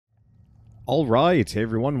Alright, hey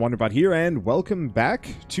everyone, Wanderbot here, and welcome back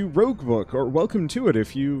to Roguebook, or welcome to it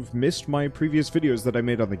if you've missed my previous videos that I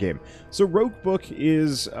made on the game. So Roguebook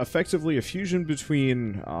is effectively a fusion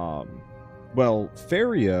between, well,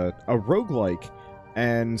 Faeria, a roguelike,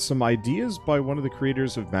 and some ideas by one of the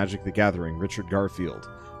creators of Magic the Gathering, Richard Garfield.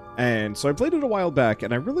 And so I played it a while back,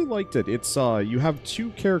 and I really liked it. It's, you have two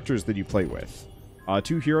characters that you play with.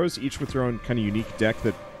 Two heroes, each with their own kind of unique deck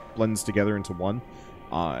that blends together into one.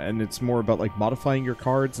 And it's more about, like, modifying your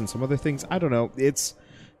cards and some other things. I don't know.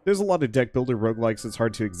 There's a lot of deck builder roguelikes. It's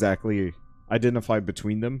hard to exactly identify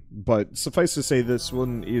between them. But suffice to say, this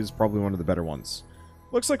one is probably one of the better ones.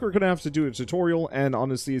 Looks like we're going to have to do a tutorial. And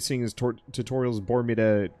honestly, seeing as tutorials bore me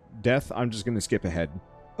to death, I'm just going to skip ahead.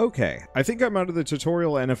 Okay, I think I'm out of the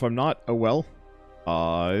tutorial. And if I'm not, oh well.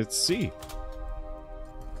 Let's see.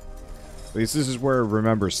 At least this is where I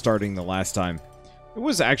remember starting the last time. It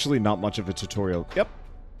was actually not much of a tutorial. Yep.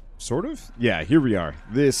 Sort of? Yeah, here we are.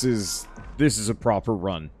 This is a proper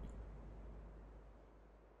run.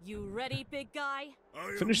 You ready, big guy?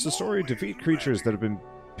 Finish the story, defeat creatures that have been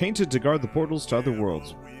painted to guard the portals to other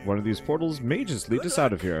worlds. One of these portals may just lead us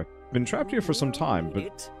out of here. Been trapped here for some time,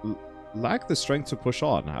 but lack the strength to push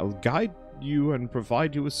on. I'll guide you and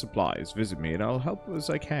provide you with supplies. Visit me and I'll help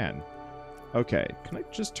as I can. Okay, can I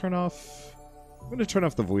just turn off... I'm going to turn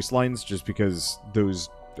off the voice lines just because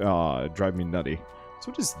those drive me nutty. So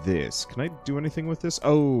what is this? Can I do anything with this?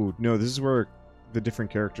 Oh, no, this is where the different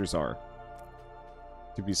characters are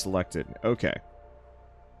to be selected. Okay.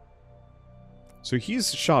 So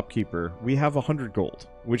he's shopkeeper. We have 100 gold,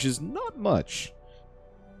 which is not much.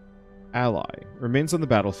 Ally. Remains on the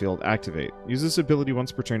battlefield. Activate. Use this ability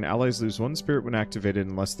once per turn. Allies lose 1 spirit when activated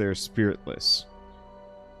unless they're spiritless.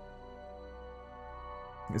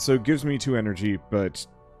 So it gives me 2 energy, but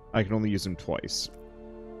I can only use them twice.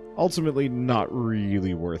 Ultimately, not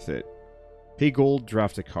really worth it. Pay gold,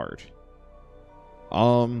 draft a card.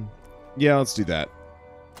 Yeah, let's do that.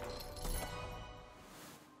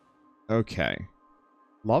 Okay.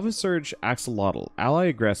 Lava Surge, Axolotl. Ally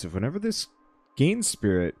aggressive. Whenever this gains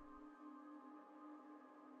spirit,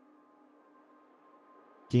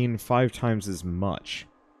 gain 5 times as much.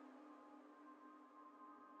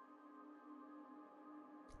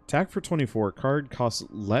 Attack for 24. Card costs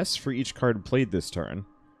less for each card played this turn.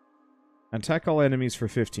 Attack all enemies for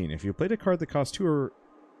 15. If you played a card that cost 2 or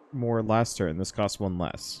more last turn, this costs 1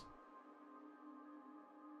 less.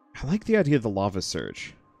 I like the idea of the Lava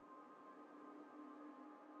Surge.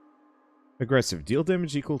 Aggressive. Deal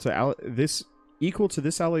damage equal to this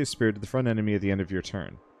ally's spirit to the front enemy at the end of your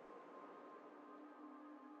turn.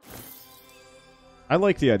 I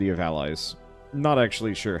like the idea of allies. Not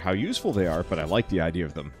actually sure how useful they are, but I like the idea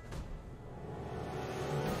of them.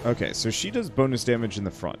 Okay, so she does bonus damage in the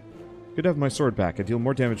front. Good to have my sword back. I deal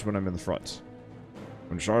more damage when I'm in the front.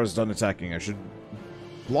 When Char is done attacking, I should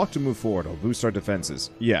block to move forward. I'll boost our defenses.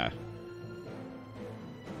 Yeah.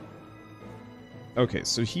 Okay,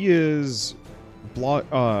 so he is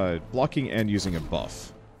blocking and using a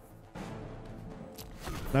buff.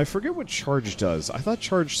 Now, I forget what charge does. I thought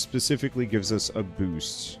charge specifically gives us a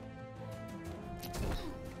boost.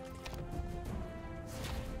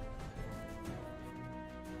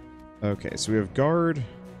 Okay, so we have guard,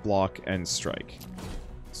 block, and strike.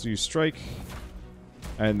 So you strike,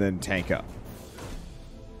 and then tank up.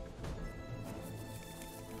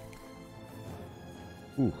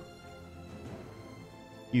 Ooh.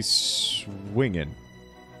 He's swinging.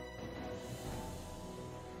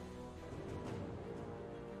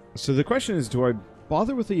 So the question is, do I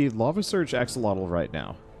bother with the Lava Surge Axolotl right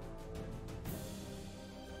now?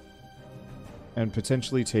 And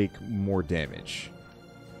potentially take more damage?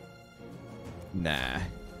 Nah.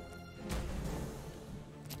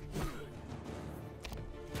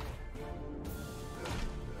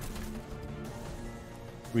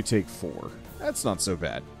 We take 4. That's not so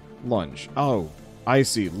bad. Lunge. Oh, I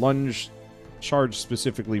see. Lunge charge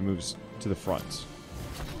specifically moves to the front.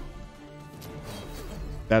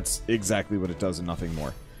 That's exactly what it does and nothing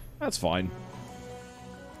more. That's fine.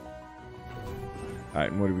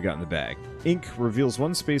 Alright, and what do we got in the bag? Ink reveals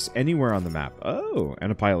 1 space anywhere on the map. Oh,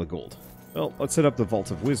 and a pile of gold. Well, let's set up the Vault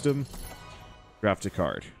of Wisdom. Draft a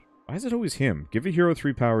card. Why is it always him? Give a hero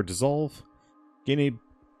 3 power, dissolve. Gain a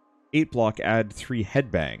 8 block, add 3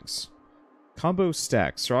 headbangs. Combo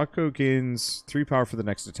stack. Sirocco gains 3 power for the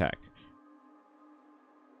next attack.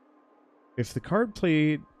 If the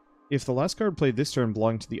last card played this turn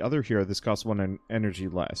belonged to the other hero, this costs 1 energy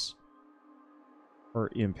less. Or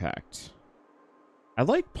impact. I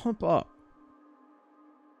like Pump Up.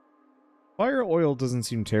 Fire Oil doesn't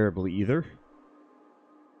seem terrible either.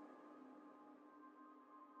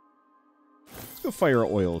 Let's go fire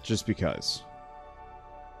oil, just because.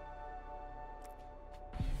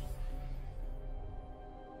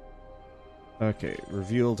 Okay,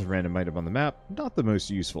 revealed random item on the map. Not the most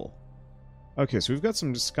useful. Okay, so we've got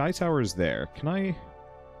some sky towers there. Can I...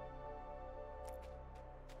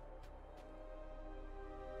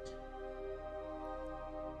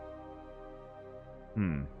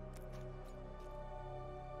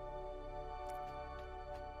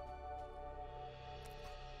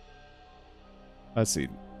 Let's see.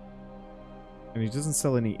 And he doesn't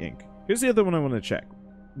sell any ink. Here's the other one I want to check.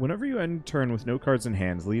 Whenever you end turn with no cards in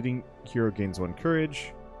hand, leading hero gains 1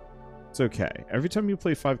 courage. It's okay. Every time you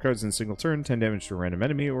play 5 cards in a single turn, 10 damage to a random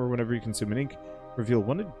enemy, or whenever you consume an ink, reveal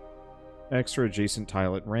 1 extra adjacent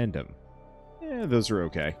tile at random. Yeah, those are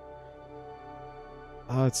okay.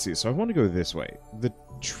 Let's see. So I want to go this way. The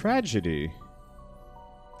tragedy...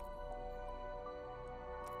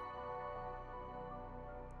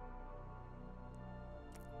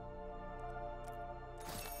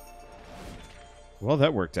 Well,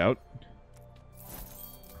 that worked out.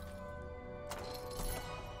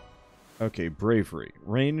 Okay, bravery.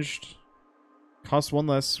 Ranged. Cost 1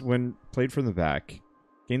 less when played from the back.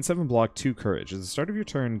 Gain 7 block, 2 courage. At the start of your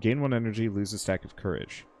turn, gain 1 energy, lose a stack of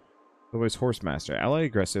courage. Otherwise, Horsemaster. Ally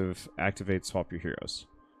aggressive. Activate, swap your heroes.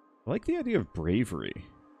 I like the idea of bravery.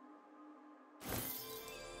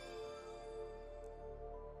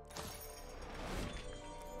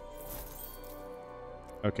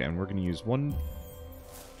 Okay, and we're going to use 1...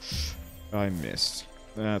 I missed.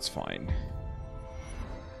 That's fine.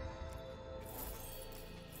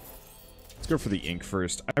 Let's go for the ink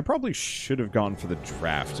first. I probably should have gone for the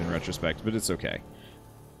draft in retrospect, but it's okay.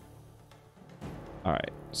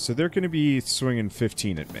 Alright, so they're going to be swinging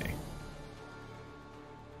 15 at me.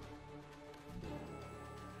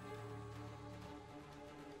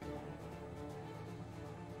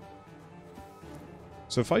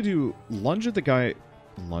 So if I do lunge at the guy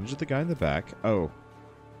in the back... Oh.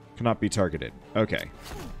 Cannot be targeted. Okay.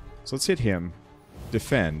 So let's hit him,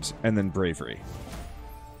 defend, and then bravery.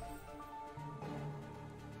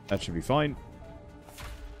 That should be fine.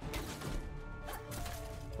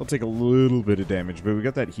 I'll take a little bit of damage, but we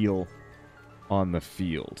got that heal on the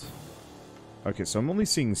field. Okay, so I'm only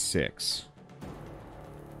seeing 6.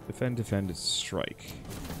 Defend, defend, strike.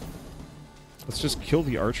 Let's just kill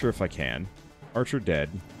the archer if I can. Archer dead.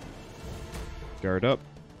 Guard up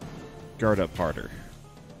harder.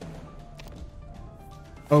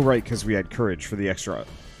 Oh, right, because we had courage for the extra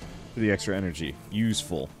energy.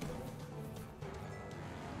 Useful.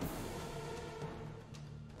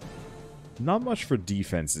 Not much for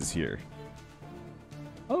defenses here.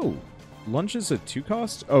 Oh, lunges at 2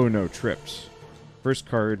 cost? Oh, no, trips. First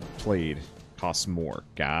card played costs more.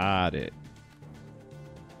 Got it.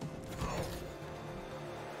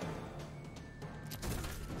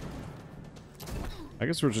 I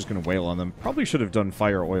guess we're just going to wail on them. Probably should have done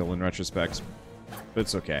fire oil in retrospect. But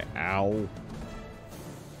it's okay. Ow.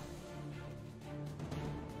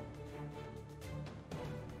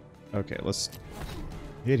 Okay, let's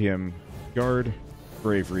hit him. Guard.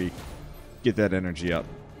 Bravery. Get that energy up.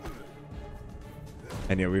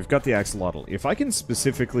 And yeah, we've got the axolotl. If I can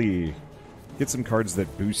specifically get some cards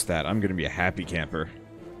that boost that, I'm going to be a happy camper.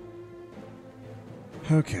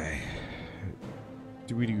 Okay.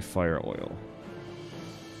 Do we do fire oil?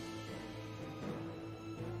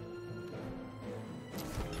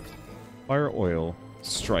 Fire oil,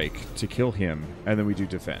 strike to kill him, and then we do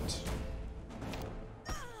defend.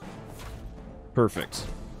 Perfect.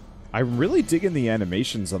 I'm really digging the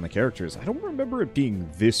animations on the characters. I don't remember it being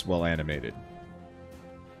this well animated.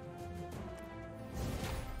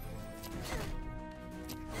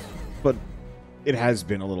 But it has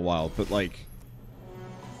been a little while, but like...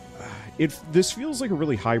 This feels like a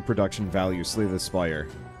really high production value Slay the Spire.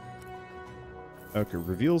 Okay,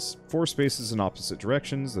 reveals 4 spaces in opposite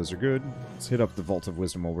directions. Those are good. Let's hit up the Vault of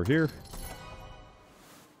Wisdom while we're here.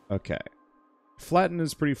 Okay. Flatten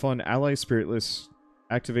is pretty fun. Ally Spiritless.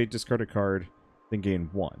 Activate, discard a card, then gain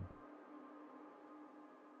 1.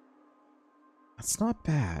 That's not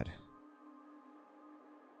bad.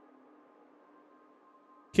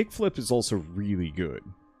 Kickflip is also really good.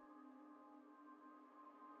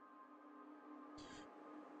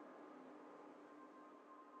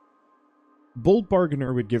 Bold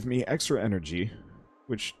Bargainer would give me extra energy,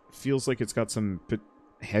 which feels like it's got some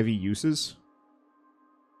heavy uses.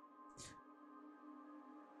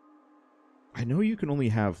 I know you can only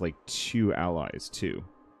have, like, 2 allies, too,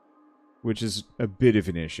 which is a bit of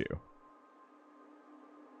an issue.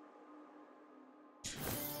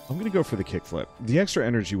 I'm going to go for the kickflip. The extra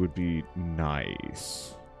energy would be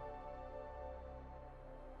nice.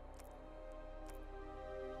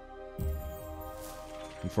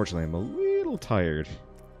 Unfortunately, I'm a little tired.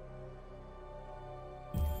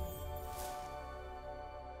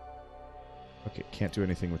 Okay, can't do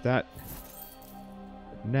anything with that.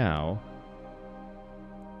 But now...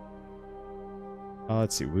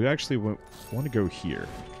 let's see, we actually want to go here.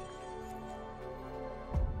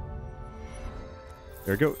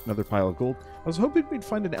 There we go, another pile of gold. I was hoping we'd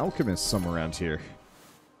find an alchemist somewhere around here.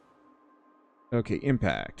 Okay,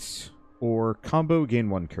 impact. Or combo, gain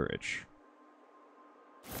 1 courage.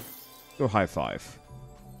 Go high 5.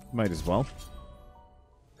 Might as well.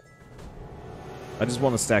 I just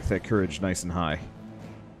want to stack that courage nice and high.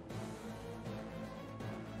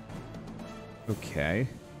 Okay.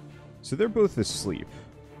 So they're both asleep.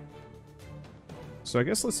 So I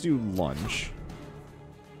guess let's do lunge.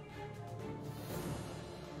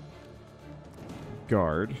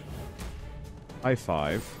 Guard. High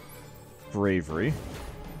 5. Bravery.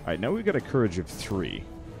 Alright, now we've got a courage of 3.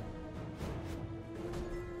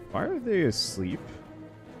 Why are they asleep?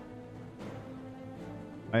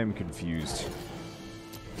 I am confused.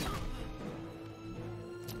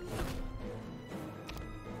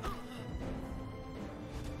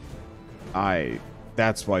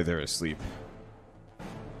 That's why they're asleep.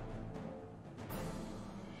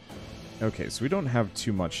 Okay, so we don't have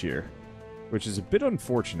too much here, which is a bit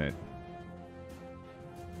unfortunate.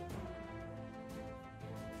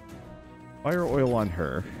 Fire oil on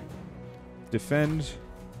her. Defend.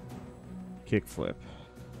 Kickflip.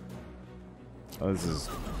 Oh, this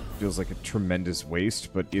feels like a tremendous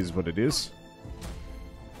waste, but is what it is.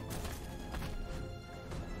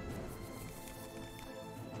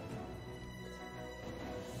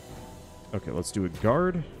 Okay, let's do a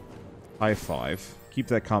guard. High 5. Keep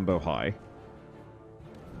that combo high.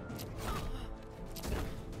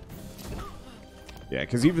 Yeah,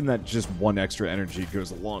 because even that just 1 extra energy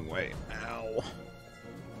goes a long way. Ow.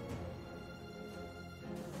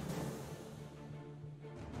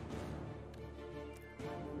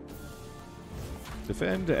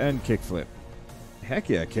 Defend and kickflip. Heck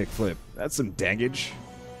yeah, kickflip. That's some dangage.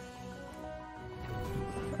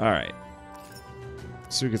 Alright.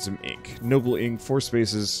 So we get some ink. Noble ink, 4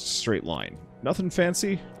 spaces, straight line. Nothing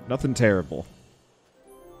fancy, nothing terrible.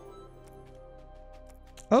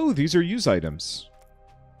 Oh, these are use items.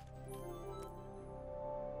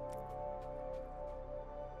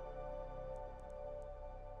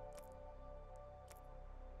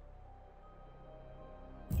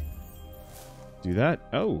 Do that?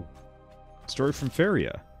 Oh. Story from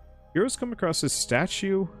Faeria. Heroes come across a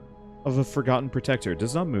statue of a forgotten protector. It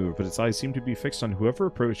does not move, but its eyes seem to be fixed on whoever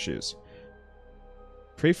approaches.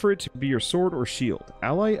 Pray for it to be your sword or shield.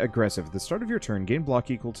 Ally aggressive. At the start of your turn, gain block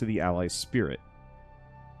equal to the ally's spirit.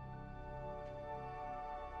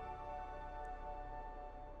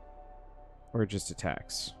 Or just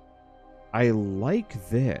attacks. I like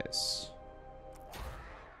this.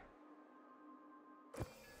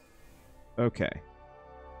 Okay.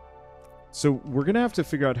 So we're going to have to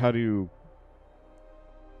figure out how to...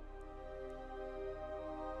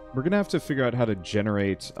 We're going to have to figure out how to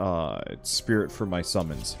generate spirit for my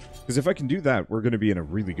summons. Because if I can do that, we're going to be in a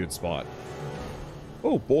really good spot.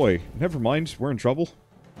 Oh boy, never mind, we're in trouble.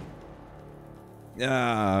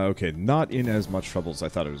 Okay, not in as much trouble as I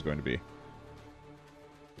thought it was going to be.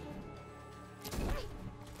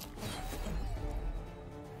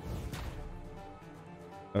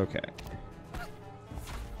 Okay.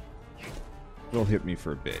 It'll hit me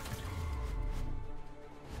for a bit.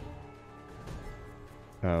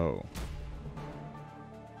 Oh.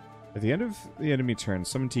 At the end of the enemy turn,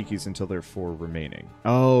 summon Tikis until there are 4 remaining.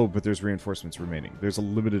 Oh, but there's reinforcements remaining. There's a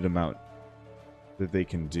limited amount that they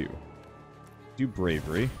can do. Do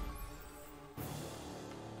bravery.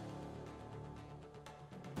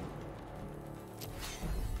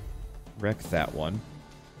 Wreck that one.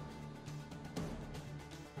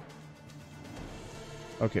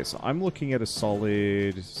 Okay, so I'm looking at a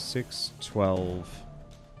solid 6, 12,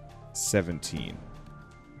 17.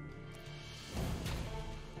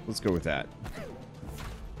 Let's go with that.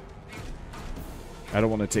 I don't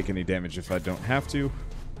want to take any damage if I don't have to.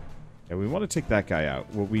 Yeah, we want to take that guy out.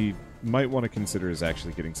 What we might want to consider is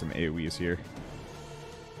actually getting some AoEs here.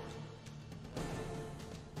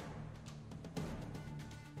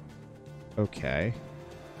 Okay.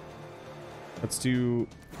 Let's do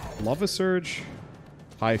Lava Surge,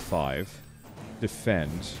 High 5,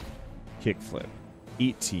 Defend, Kickflip.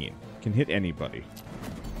 18. Can hit anybody.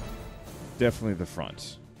 Definitely the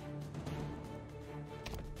front.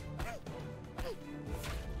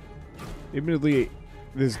 Admittedly,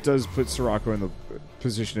 this does put Sirocco in the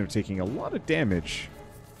position of taking a lot of damage.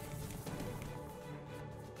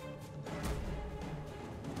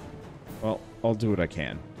 Well, I'll do what I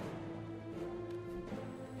can.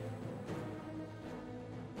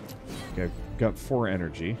 Okay, I've got 4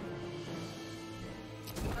 energy.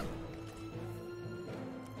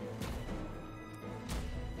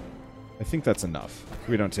 I think that's enough.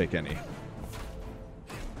 We don't take any.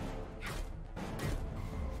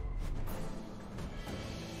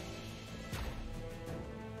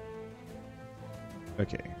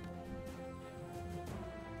 Okay.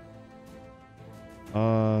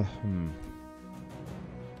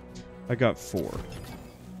 I got 4.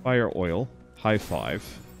 Fire oil, high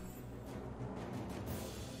 5.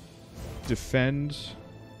 Defend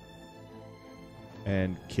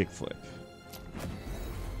and kickflip.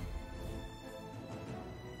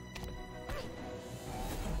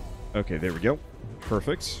 Okay, there we go.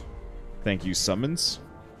 Perfect. Thank you, summons.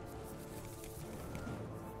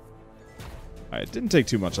 Alright, didn't take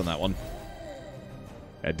too much on that one.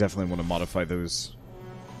 I definitely want to modify those.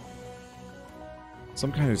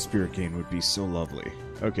 Some kind of spirit gain would be so lovely.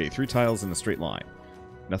 Okay, 3 tiles in a straight line.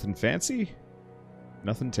 Nothing fancy?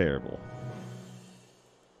 Nothing terrible.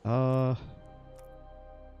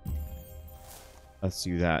 Let's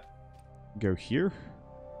do that. Go here.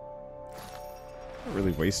 Not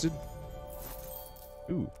really wasted.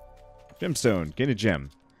 Ooh. Gemstone. Gain a gem.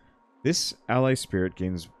 This ally spirit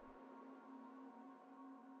gains...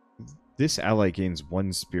 This ally gains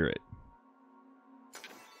 1 spirit.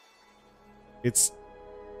 It's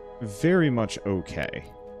very much okay.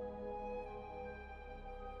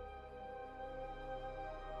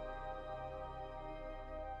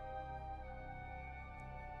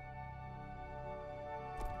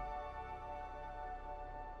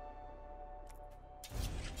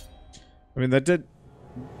 I mean, that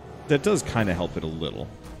does kind of help it a little.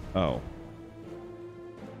 Oh.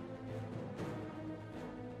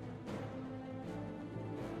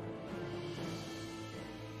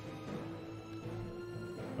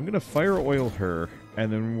 I'm gonna fire oil her,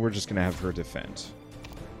 and then we're just gonna have her defend.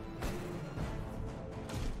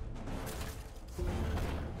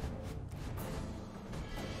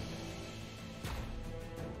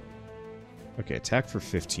 Okay, attack for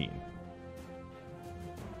 15.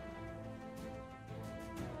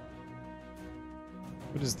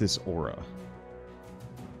 What is this aura?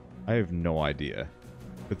 I have no idea.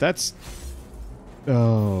 But that's...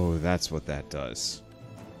 Oh, that's what that does.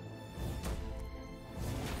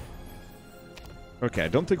 Okay, I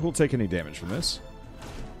don't think we'll take any damage from this.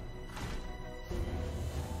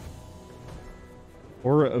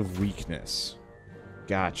 Aura of weakness.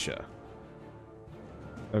 Gotcha.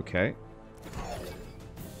 Okay.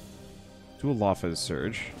 Do a Lafaz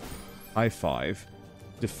Surge. High 5.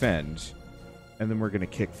 Defend. And then we're going to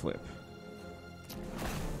kickflip.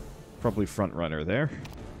 Probably front runner there.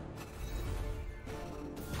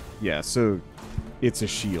 Yeah, so it's a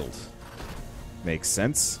shield. Makes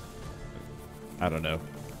sense. I don't know.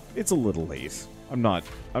 It's a little late. I'm not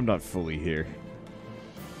fully here.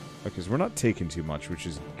 Because we're not taking too much, which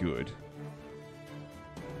is good.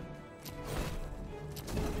 I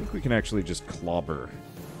think we can actually just clobber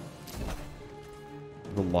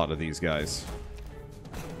a lot of these guys.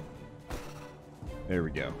 There we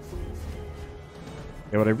go.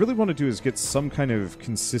 Yeah, what I really want to do is get some kind of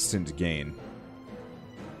consistent gain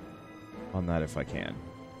on that if I can.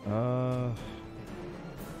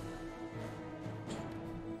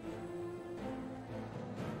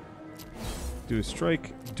 Do a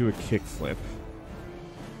strike, do a kickflip,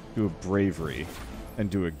 do a bravery, and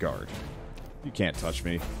do a guard. You can't touch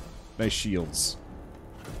me. Nice shields.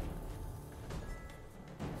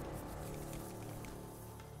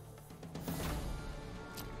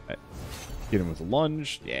 Get him with a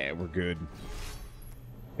lunge. Yeah, we're good.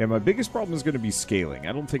 Yeah, my biggest problem is going to be scaling.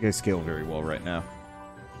 I don't think I scale very well right now.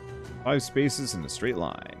 5 spaces in a straight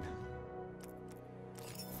line.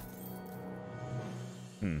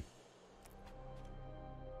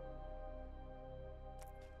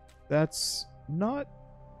 That's not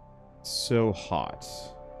so hot.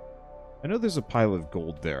 I know there's a pile of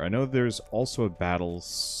gold there. I know there's also a battle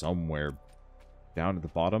somewhere down at the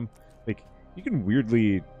bottom. Like, you can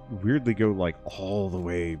weirdly go, like, all the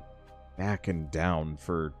way back and down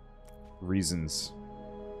for reasons.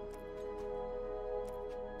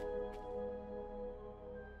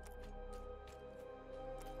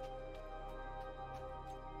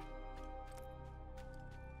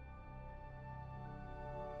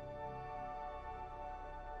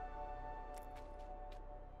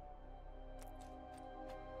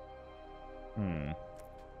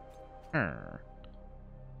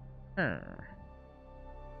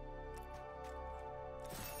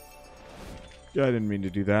 Yeah, I didn't mean to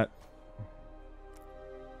do that.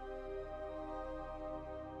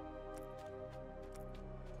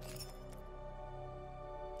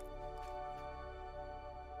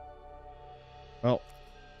 Well,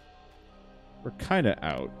 we're kind of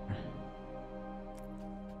out.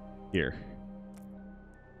 Here.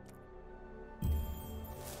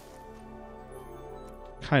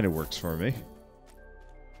 Kind of works for me.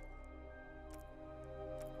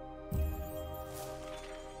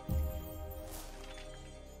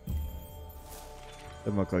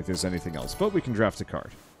 Doesn't look like there's anything else, but we can draft a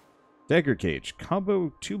card. Dagger Cage.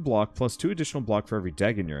 Combo 2 block plus 2 additional block for every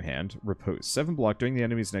dagger in your hand. Repose. 7 block during the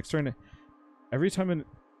enemy's next turn. Every time an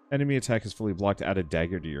enemy attack is fully blocked, add a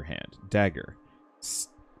dagger to your hand. Dagger.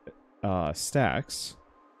 Stacks.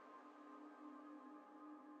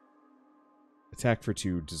 Attack for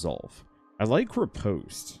 2, dissolve. I like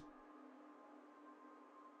Riposte.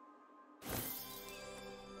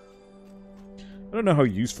 I don't know how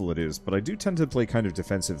useful it is, but I do tend to play kind of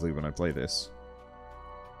defensively when I play this.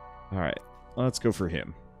 Alright, let's go for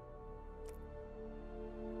him.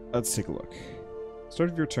 Let's take a look. Start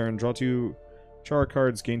of your turn, draw 2 Chara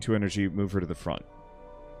cards, gain 2 energy, move her to the front.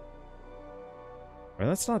 Alright,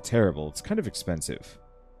 that's not terrible. It's kind of expensive.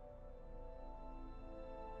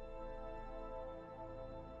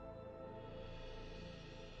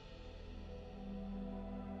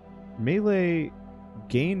 Melee,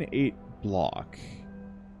 gain 8 block.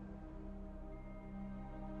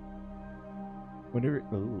 Whenever...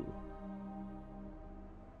 Ooh.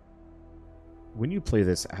 When you play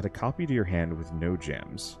this, add a copy to your hand with no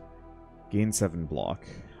gems. Gain 7 block.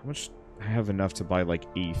 How much... I have enough to buy, like,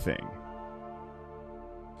 a thing.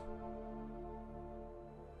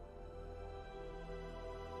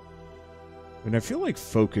 And I feel like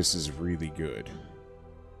focus is really good.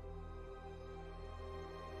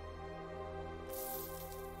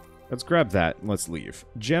 Let's grab that and let's leave.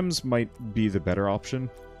 Gems might be the better option.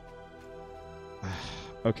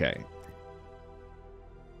 Okay.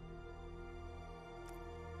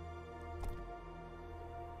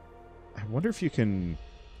 I wonder if you can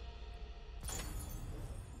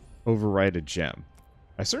override a gem.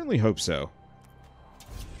 I certainly hope so.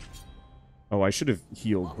 Oh, I should have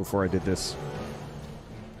healed before I did this.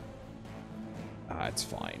 Ah, it's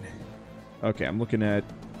fine. Okay, I'm looking at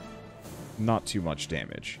not too much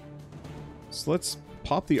damage. So let's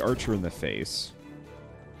pop the archer in the face.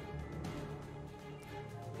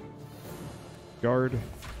 Guard,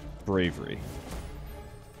 bravery.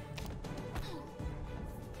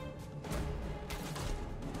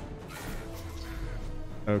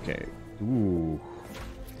 Okay. Ooh.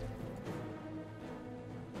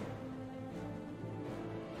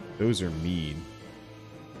 Those are mean.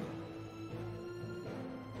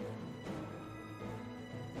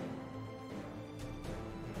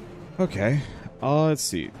 Okay. Let's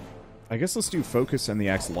see. I guess let's do focus and the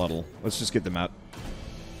axolotl. Let's just get them out.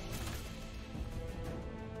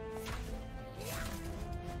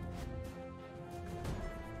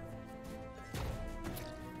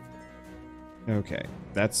 Okay,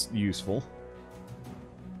 that's useful.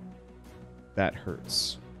 That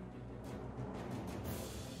hurts.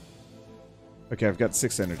 Okay, I've got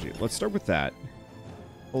 6 energy. Let's start with that.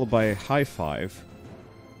 Followed by a high 5.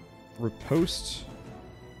 Riposte.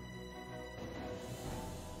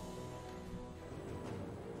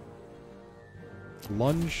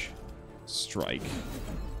 Lunge. Strike.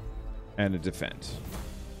 And a defend.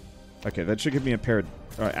 Okay, that should give me a pair of...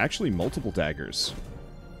 actually, multiple daggers.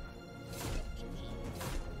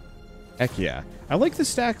 Heck yeah. I like the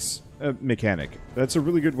stacks mechanic. That's a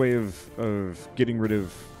really good way of getting rid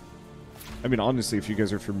of... I mean, honestly, if you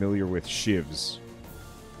guys are familiar with shivs.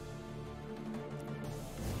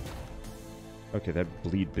 Okay, that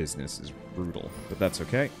bleed business is brutal, but that's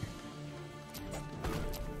okay.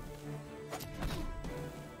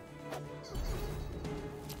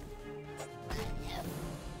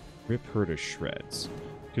 Rip her to shreds.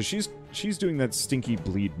 Because she's doing that stinky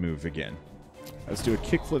bleed move again. Let's do a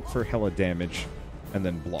kickflip for hella damage, and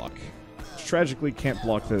then block. Which tragically can't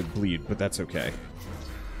block the bleed, but that's okay.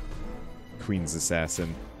 Queen's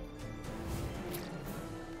Assassin.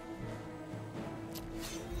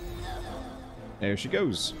 There she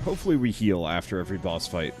goes. Hopefully we heal after every boss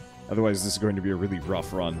fight. Otherwise this is going to be a really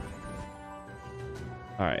rough run.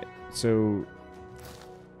 Alright, so...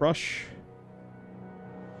 Brush.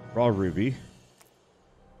 Raw Ruby.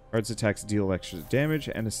 Cards attacks deal extra damage,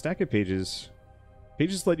 and a stack of pages.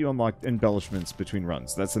 Pages let you unlock embellishments between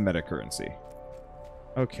runs. That's the meta currency.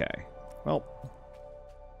 Okay. Well...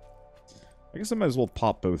 I guess I might as well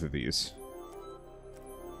pop both of these.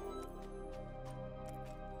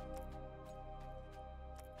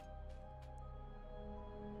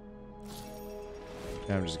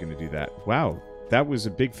 Now I'm just going to do that. Wow, that was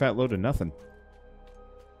a big fat load of nothing.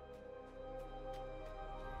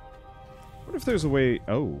 What if there's a way...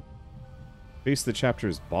 Oh. Face the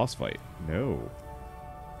chapter's boss fight. No.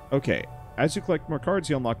 Okay. As you collect more cards,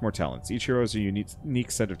 you unlock more talents. Each hero has a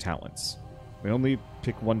unique set of talents. We only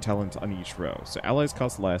pick one talent on each row, so allies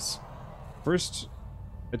cost less. First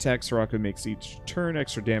attack Soraka makes each turn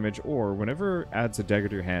extra damage, or whenever adds a dagger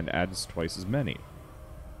to your hand, adds twice as many.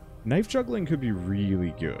 Knife juggling could be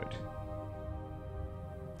really good.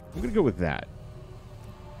 I'm gonna go with that.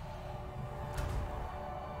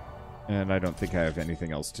 And I don't think I have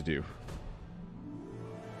anything else to do.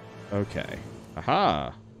 Okay.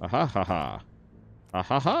 Aha! Aha ha ha!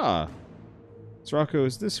 Aha ha! Soraka,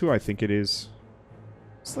 is this who I think it is?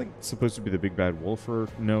 It's like supposed to be the big bad wolf, or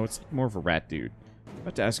no, it's more of a rat dude. I'm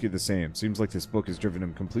about to ask you the same. Seems like this book has driven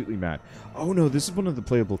him completely mad. Oh no, this is one of the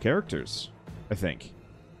playable characters. I think.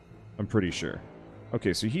 I'm pretty sure.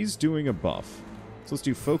 Okay, so he's doing a buff. So let's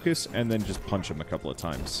do focus and then just punch him a couple of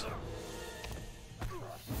times.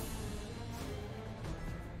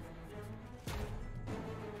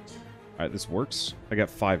 Alright, this works. I got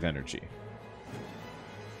 5 energy.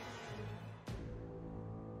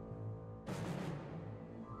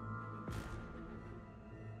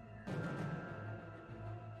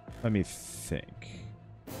 Let me think.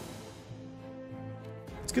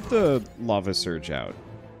 Let's get the lava surge out.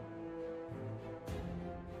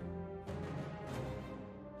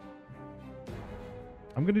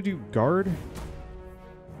 I'm gonna do guard,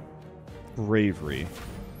 bravery.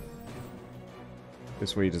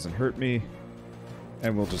 This way he doesn't hurt me,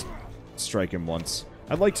 and we'll just strike him once.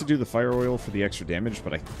 I'd like to do the fire oil for the extra damage,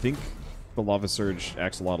 but I think the lava surge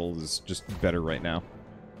axolotl is just better right now.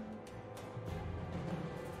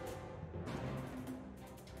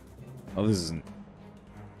 Oh, this isn't.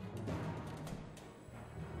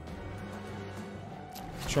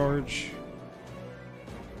 Charge.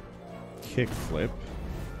 Kickflip.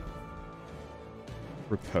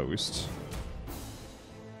 Riposte.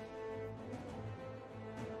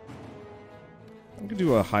 I'm gonna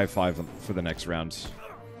do a high five for the next round.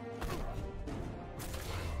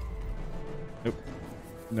 Nope.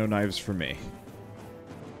 No knives for me.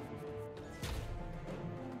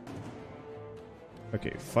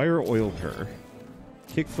 Okay, fire oil her.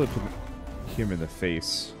 Kickflip him in the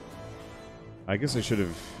face. I guess I should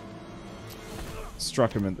have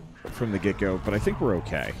struck him from the get-go, but I think we're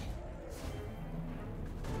okay.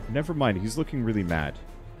 Never mind, he's looking really mad.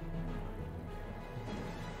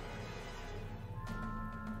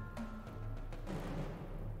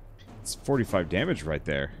 It's 45 damage right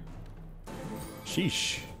there.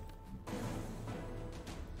 Sheesh.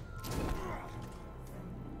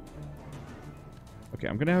 Okay,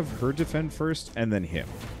 I'm gonna have her defend first, and then him.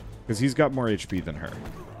 Because he's got more HP than her.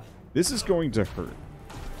 This is going to hurt.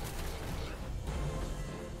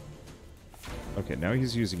 Okay, now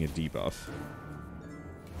he's using a debuff.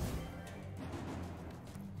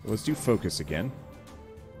 Let's do focus again.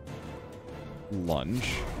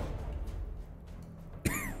 Lunge.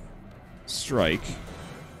 Strike.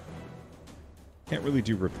 Can't really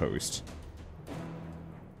do riposte.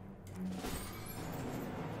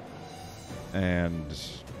 And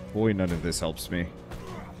boy, none of this helps me.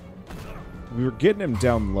 We were getting him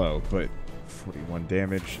down low, but 41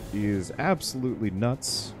 damage is absolutely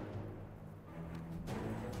nuts.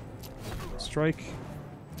 Strike.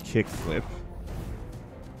 Kickflip.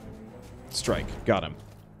 Strike. Got him.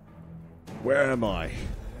 Where am I?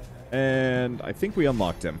 And I think we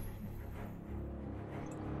unlocked him.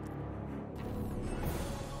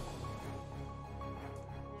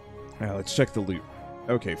 Now let's check the loot.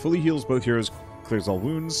 Okay, fully heals both heroes, clears all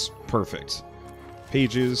wounds. Perfect.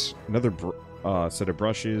 Pages, another set of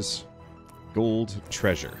brushes, gold,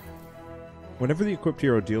 treasure. Whenever the equipped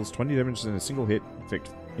hero deals 20 damage in a single hit,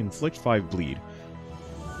 inflict 5 bleed.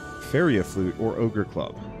 Faeria flute or ogre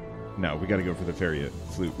club. No, we gotta go for the Faeria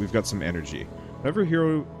flute. We've got some energy. Whenever a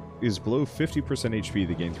hero is below 50% HP,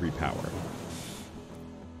 they gain 3 power.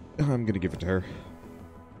 I'm gonna give it to her.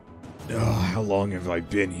 Oh, how long have I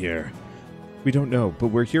been here? We don't know, but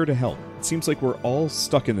we're here to help. It seems like we're all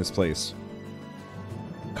stuck in this place.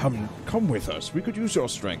 Come with us. We could use your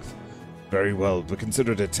strength. Very well, but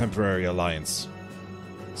consider it a temporary alliance.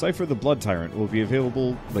 Cypher the Blood Tyrant will be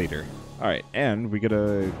available later. Alright, and we get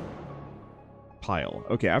a pile.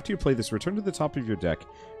 Okay, after you play this, return to the top of your deck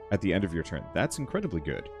at the end of your turn. That's incredibly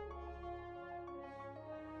good.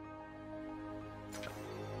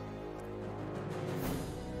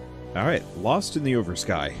 Alright, Lost in the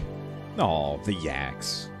Oversky. Aw, the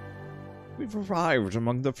yaks. We've arrived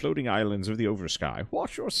among the floating islands of the Oversky.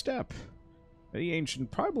 Watch your step. The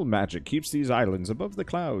ancient primal magic keeps these islands above the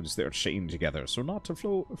clouds. They're chained together, so not to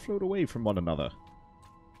float away from one another.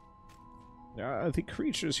 The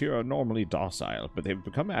creatures here are normally docile, but they've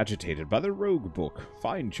become agitated by the Roguebook.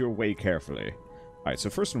 Find your way carefully. Alright, so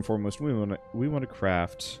first and foremost, we want to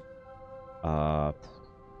craft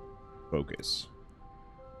focus.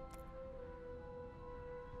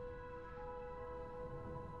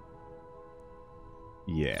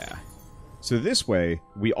 Yeah. So this way,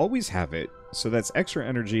 we always have it, so that's extra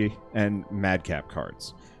energy and madcap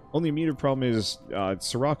cards. Only immediate problem is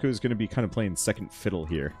Sirocco is going to be kind of playing second fiddle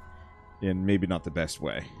here, in maybe not the best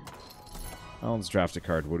way. Well, let's draft a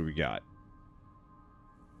card. What do we got?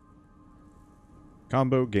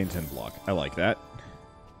 Combo, gain 10 block. I like that.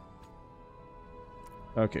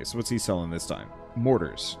 Okay, so what's he selling this time?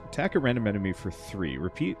 Mortars. Attack a random enemy for 3.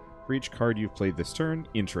 Repeat for each card you've played this turn.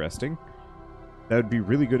 Interesting. That would be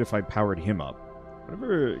really good if I powered him up.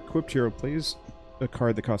 Whenever equipped hero plays a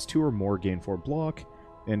card that costs 2 or more, gain 4 block.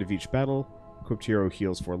 End of each battle, equipped hero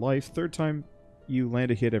heals 4 life. Third time you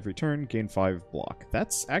land a hit every turn, gain 5 block.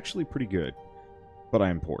 That's actually pretty good, but I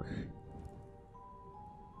am poor.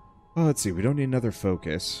 Oh, let's see, we don't need another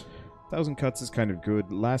focus. 1,000 cuts is kind of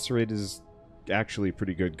good. Lacerate is actually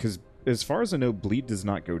pretty good, because as far as I know, bleed does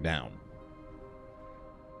not go down.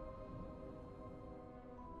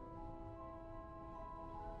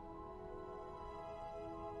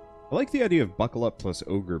 I like the idea of buckle up plus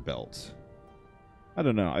ogre belt. I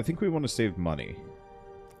don't know, I think we want to save money.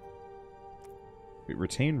 We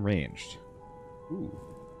retain ranged. Ooh.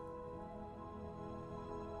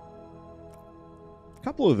 A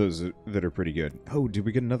couple of those that are pretty good. Oh, did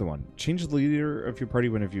we get another one? Change the leader of your party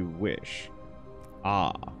whenever you wish.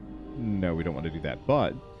 Ah. No, we don't want to do that.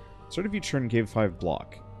 But, start of each turn gave 5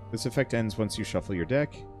 block. This effect ends once you shuffle your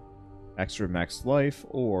deck, extra max life,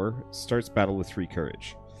 or starts battle with 3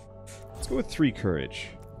 courage. Let's go with 3 courage.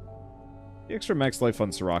 The extra max life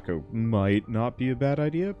on Sirocco might not be a bad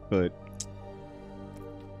idea, but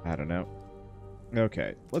I don't know.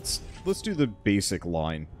 Okay, let's do the basic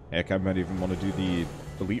line. Heck, I might even want to do the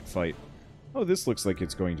elite fight. Oh, this looks like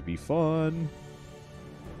it's going to be fun.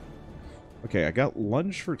 Okay, I got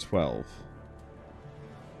lunge for 12.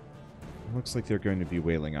 Looks like they're going to be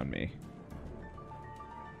wailing on me.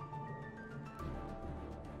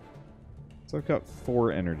 So I've got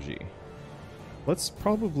 4 energy. Let's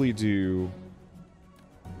probably do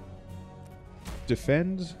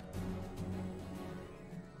defend,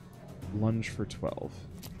 lunge for 12,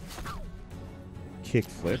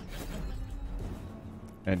 kickflip,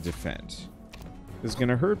 and defend. This is going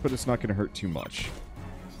to hurt, but it's not going to hurt too much.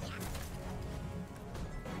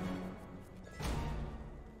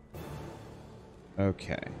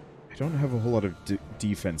 Okay. I don't have a whole lot of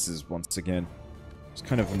defenses once again. It's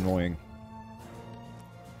kind of annoying.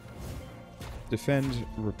 Defend,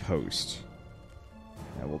 riposte.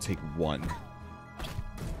 I will take 1. At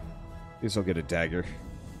least I'll get a dagger.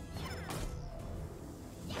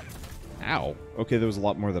 Ow. Okay, that was a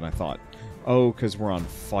lot more than I thought. Oh, because we're on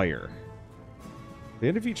fire. At the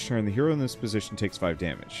end of each turn, the hero in this position takes 5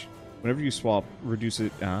 damage. Whenever you swap, reduce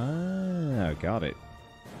it... Ah, got it.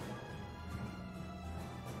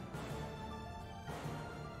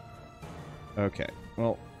 Okay,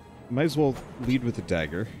 well, might as well lead with a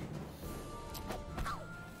dagger.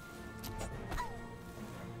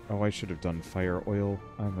 Oh, I should have done fire oil.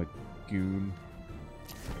 I'm a goon.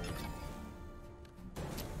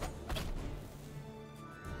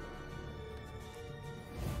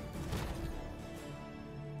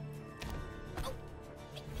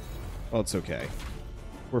 Well, it's okay.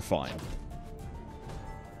 We're fine.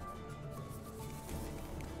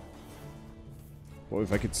 Well,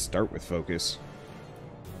 if I could start with focus.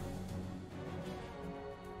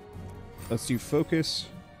 Let's do focus,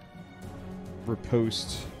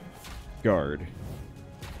 riposte, guard,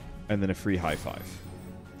 and then a free high 5.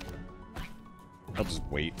 I'll just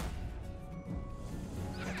wait.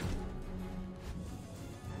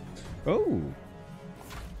 Oh!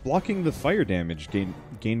 Blocking the fire damage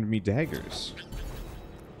gained me daggers.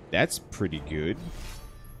 That's pretty good.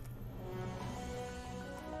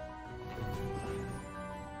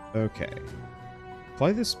 Okay.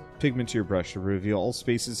 Apply this pigment to your brush to reveal all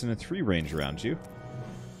spaces in a 3 range around you.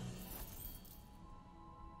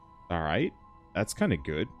 Alright. That's kind of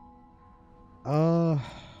good.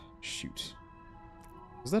 Shoot.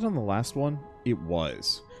 Was that on the last one? It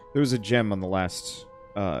was. There was a gem on the last...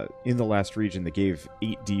 in the last region that gave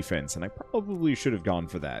 8 defense, and I probably should have gone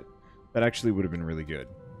for that. That actually would have been really good.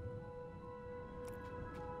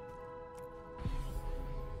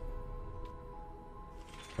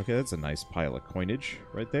 Okay, that's a nice pile of coinage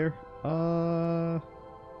right there.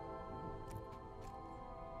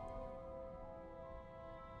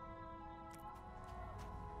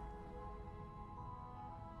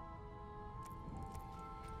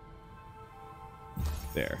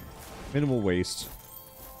 There. Minimal waste.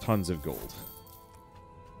 Tons of gold.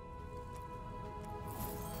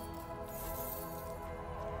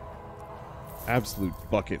 Absolute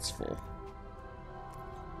buckets full.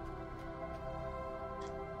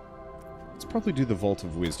 Let's probably do the Vault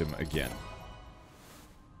of Wisdom again.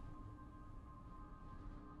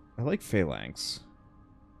 I like Phalanx.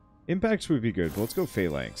 Impact would be good, but let's go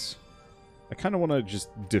Phalanx. I kind of want to just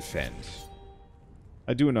defend.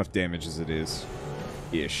 I do enough damage as it is.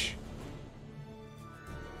 Ish.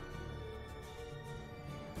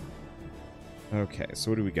 Okay,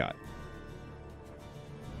 so what do we got?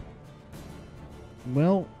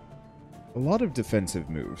 Well, a lot of defensive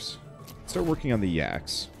moves. Start working on the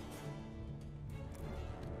Yaks.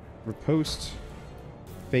 Riposte,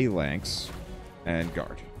 Phalanx, and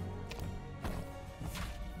Guard.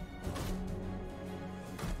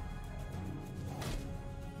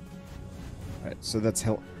 Alright, so that's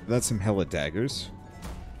some hella daggers.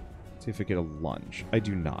 See if I get a lunge. I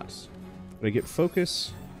do not. But I get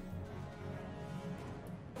focus.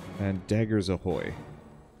 And daggers ahoy.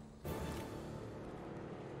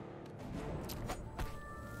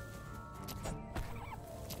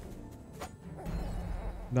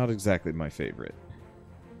 Not exactly my favorite.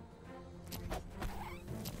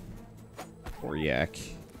 Or yak.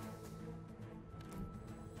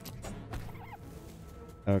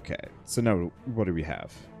 Okay, so now what do we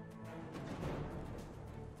have?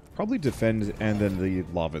 Probably defend and then the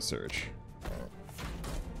lava surge.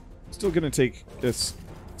 Still gonna take this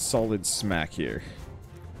solid smack here.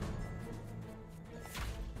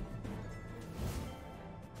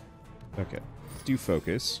 Okay, do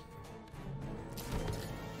focus.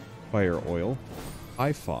 Fire oil.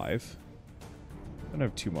 High five. I don't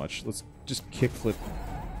have too much. Let's just kickflip.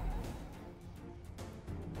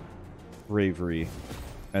 Bravery.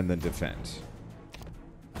 And then defend.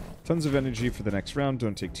 Tons of energy for the next round.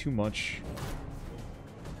 Don't take too much.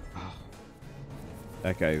 Oh,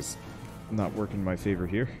 that guy's not working in my favor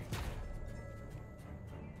here.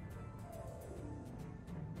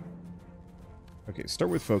 Okay, start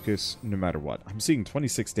with focus no matter what. I'm seeing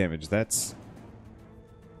 26 damage. That's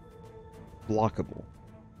blockable.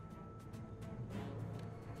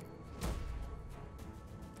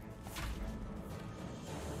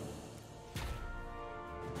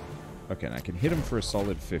 Okay, and I can hit him for a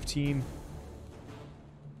solid 15.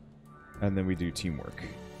 And then we do teamwork.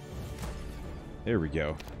 There we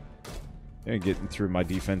go. And getting through my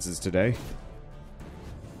defenses today.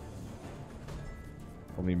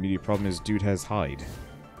 Only immediate problem is dude has hide.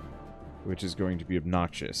 Which is going to be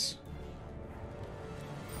obnoxious.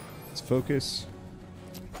 Let's focus.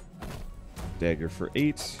 Dagger for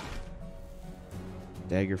 8.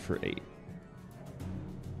 Dagger for 8.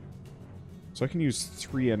 So I can use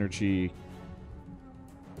 3 energy,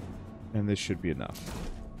 and this should be enough.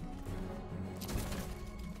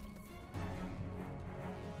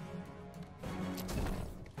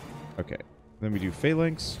 Okay, then we do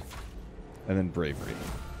Phalanx, and then Bravery.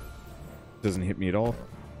 Doesn't hit me at all.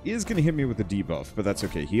 He is going to hit me with a debuff, but that's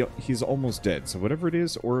okay. He's almost dead, so whatever it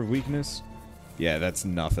is, Aura of Weakness, yeah, that's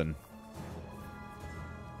nothing.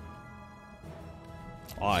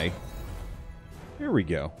 Here we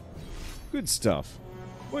go. Good stuff.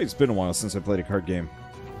 Boy, it's been a while since I played a card game.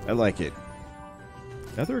 I like it.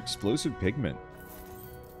 Another explosive pigment.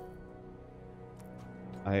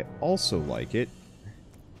 I also like it.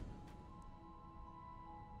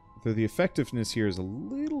 Though the effectiveness here is a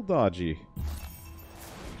little dodgy.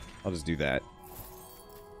 I'll just do that.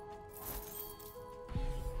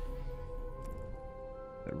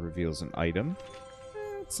 That reveals an item.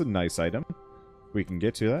 It's a nice item. We can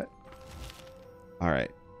get to that.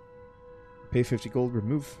 Alright. Pay 50 gold,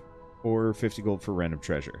 remove, or 50 gold for random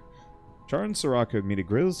treasure. Char and Soraka meet a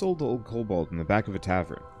grizzled old kobold in the back of a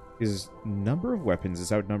tavern. His number of weapons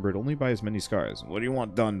is outnumbered only by his many scars. What do you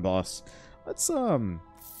want done, boss?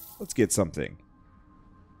 Let's get something.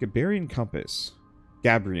 Gabrian Compass.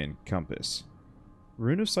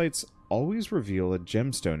 Rune of Sights always reveal a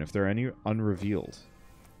gemstone if there are any unrevealed.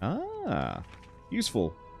 Ah,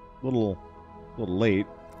 useful. Little late,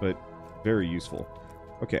 but very useful.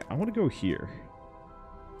 Okay, I want to go here.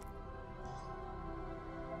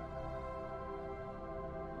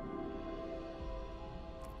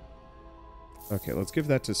 Okay, let's give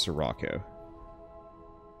that to Sirocco.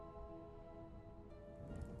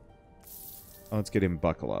 Let's get him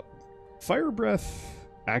Buckle Up. Fire Breath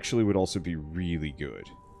actually would also be really good.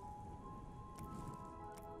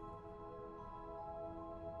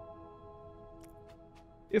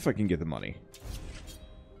 If I can get the money.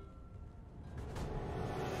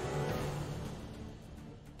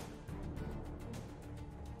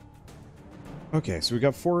 Okay, so we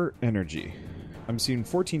got 4 energy. I'm seeing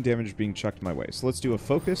 14 damage being chucked my way. So let's do a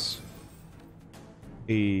focus,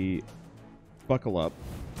 a buckle up,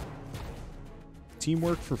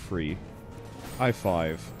 teamwork for free, high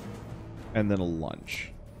five, and then a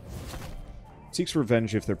lunge. Seeks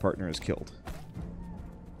revenge if their partner is killed.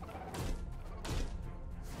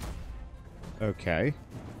 Okay.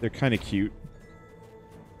 They're kind of cute.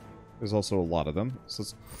 There's also a lot of them. So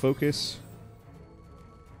let's focus.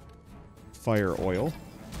 Fire oil.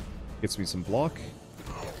 Gets me some block.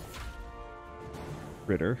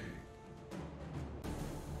 Critter.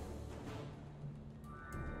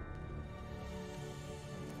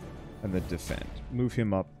 And then defend. Move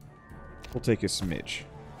him up. We'll take a smidge.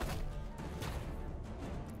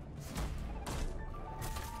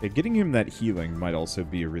 Yeah, getting him that healing might also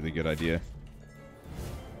be a really good idea.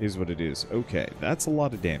 Is what it is. Okay, that's a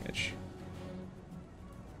lot of damage.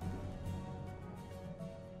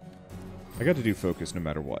 I got to do focus no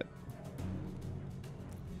matter what.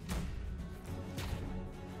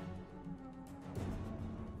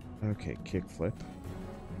 Okay, kickflip.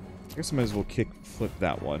 I guess I might as well kickflip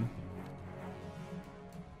that one.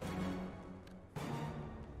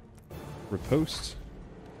 Riposte.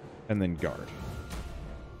 And then guard.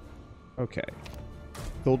 Okay.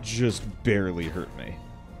 They'll just barely hurt me.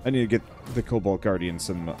 I need to get the Cobalt Guardian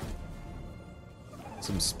some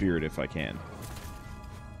spirit if I can.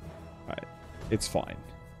 Alright. It's fine.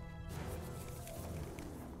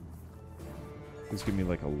 Please give me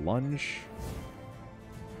like a lunge.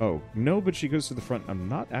 Oh, no, but she goes to the front. I'm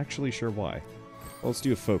not actually sure why. Well, let's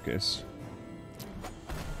do a focus.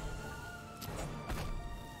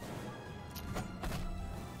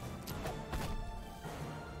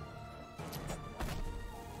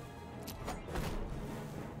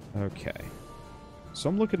 Okay. So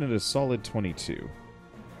I'm looking at a solid 22.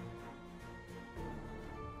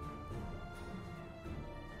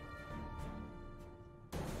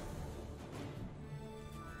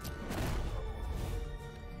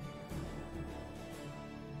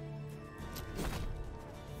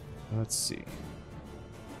 Let's see.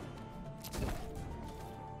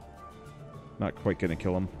 Not quite gonna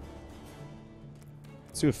kill him.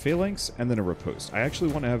 Let's do a phalanx and then a riposte. I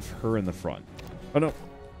actually want to have her in the front. Oh no.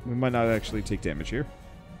 We might not actually take damage here.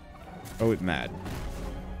 Oh, it mad.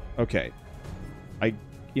 Okay.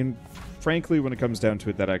 Frankly, when it comes down to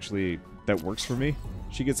it, that works for me.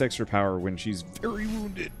 She gets extra power when she's very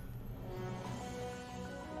wounded.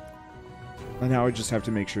 And now I just have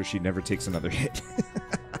to make sure she never takes another hit.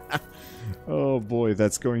 Oh boy,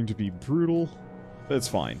 that's going to be brutal. That's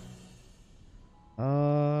fine.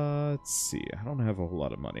 Let's see. I don't have a whole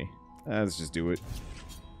lot of money. Let's just do it.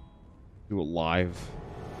 Do it live.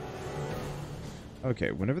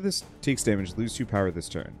 Okay, whenever this takes damage, lose 2 power this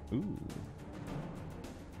turn. Ooh.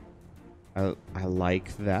 I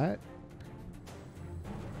like that.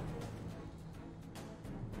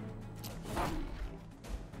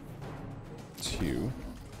 Two.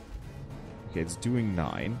 Okay, it's doing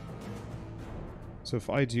 9. So if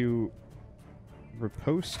I do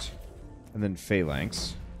riposte and then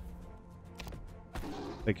phalanx,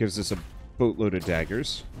 that gives us a boatload of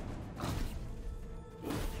daggers.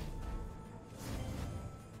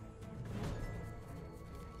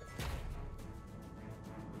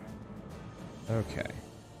 Okay.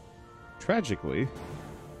 Tragically...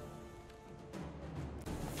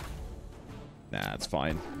 Nah, it's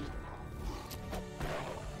fine.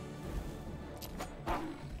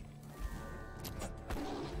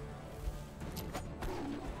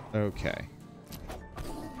 Okay.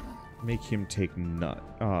 Make him take none.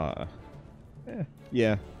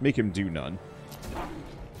 Yeah, make him do none.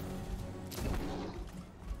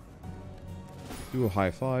 Do a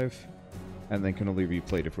high five, and then can only be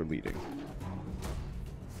played if we're leading.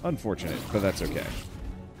 Unfortunate, but that's okay.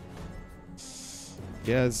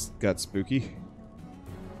 Yeah, it's got spooky.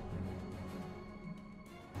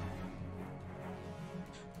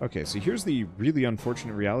 Okay, so here's the really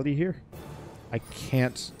unfortunate reality here. I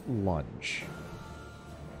can't lunge.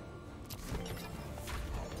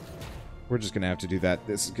 We're just gonna have to do that.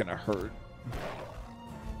 This is gonna hurt.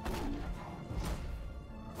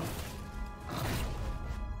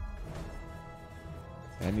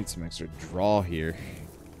 I need some extra draw here.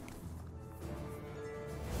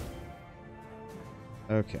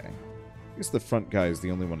 Okay. I guess the front guy is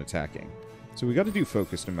the only one attacking. So we gotta do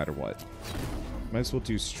focus no matter what. Might as well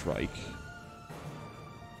do strike.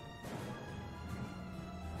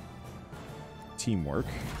 Teamwork.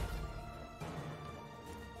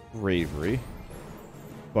 Bravery.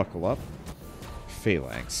 Buckle up.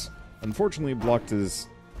 Phalanx. Unfortunately, blocked is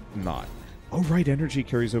not. Oh, right, energy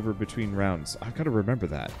carries over between rounds. I've got to remember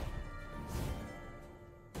that.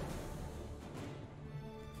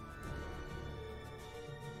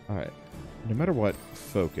 Alright. No matter what,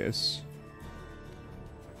 focus.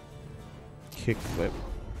 Kickflip.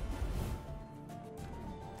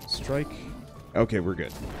 Strike. Okay, we're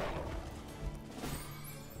good.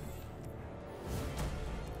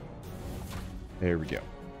 There we go.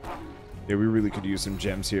 Yeah, we really could use some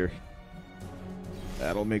gems here.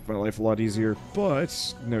 That'll make my life a lot easier,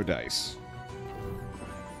 but no dice.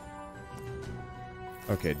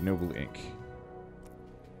 Okay, noble ink.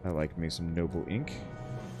 I like me some noble ink.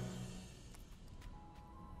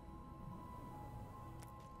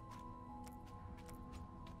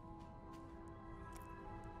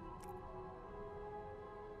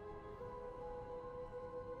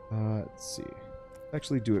 Let's see.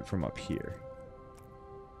 Actually do it from up here.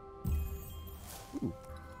 Ooh.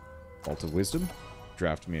 Vault of Wisdom.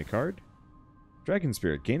 Draft me a card. Dragon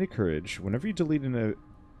Spirit. Gain a courage. Whenever you delete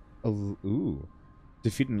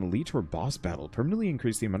defeat an elite or boss battle, permanently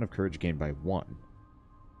increase the amount of courage gained by 1.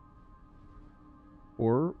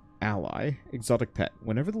 Or ally. Exotic pet.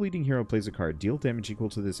 Whenever the leading hero plays a card, deal damage equal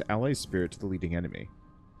to this ally's spirit to the leading enemy.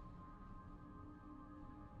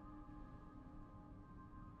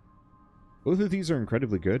 Both of these are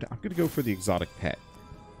incredibly good. I'm going to go for the exotic pet.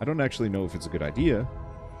 I don't actually know if it's a good idea.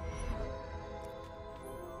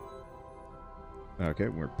 Okay,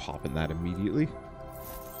 we're popping that immediately.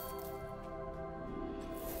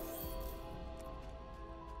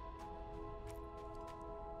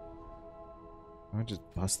 I'll just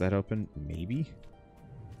bust that open, maybe?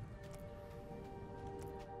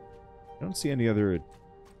 I don't see any other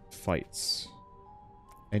fights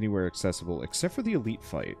anywhere accessible, except for the elite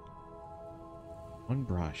fight. One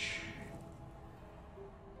brush.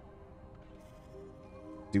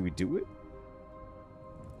 Do we do it?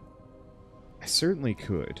 I certainly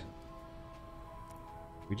could.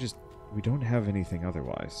 We don't have anything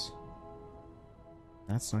otherwise.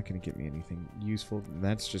 That's not going to get me anything useful.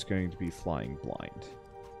 That's just going to be flying blind.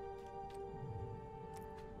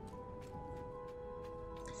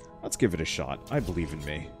 Let's give it a shot. I believe in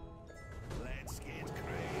me. Let's get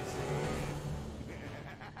crazy.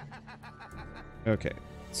 Okay.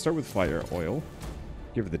 Start with fire oil.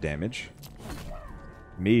 Give her the damage.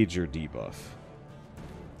 Major debuff.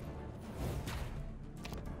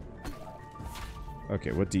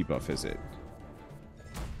 Okay, what debuff is it?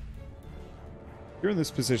 You're in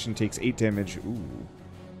this position, takes 8 damage. Ooh.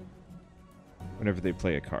 Whenever they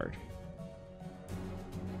play a card.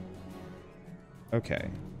 Okay.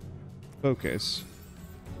 Focus.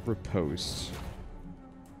 Riposte.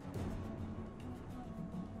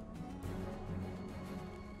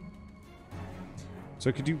 So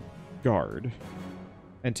I could do guard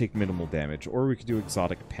and take minimal damage, or we could do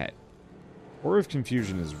exotic pet. Or if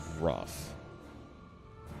confusion is rough.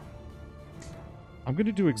 I'm going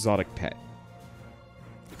to do exotic pet.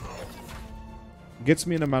 Gets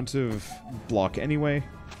me an amount of block anyway,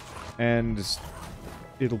 and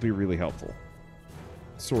it'll be really helpful.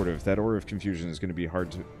 Sort of. That Aura of Confusion is going to be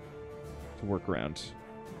hard to work around.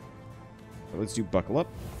 But let's do Buckle Up.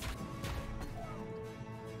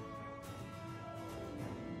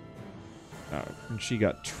 Oh, and she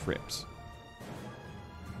got tripped.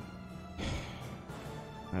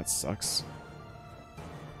 That sucks.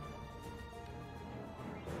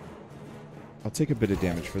 I'll take a bit of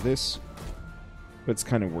damage for this, but it's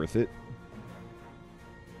kind of worth it.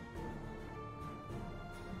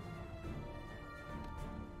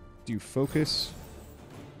 Do focus,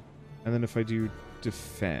 and then if I do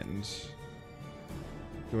defend,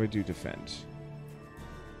 do I do defend?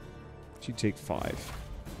 She'd take 5.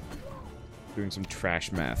 Doing some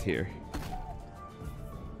trash math here.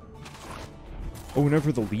 Oh,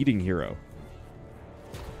 whenever the leading hero.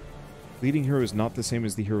 Leading hero is not the same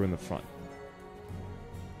as the hero in the front.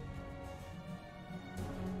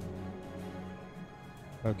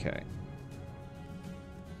 Okay.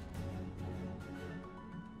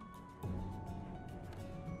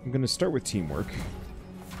 I'm going to start with teamwork.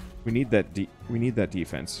 We need that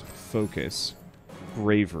defense, focus,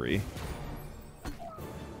 bravery,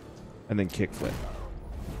 and then kickflip.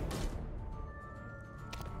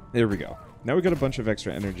 There we go. Now we got a bunch of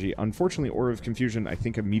extra energy. Unfortunately, Aura of Confusion, I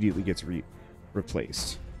think, immediately gets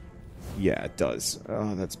replaced. Yeah, it does.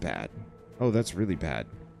 Oh, that's bad. Oh, that's really bad.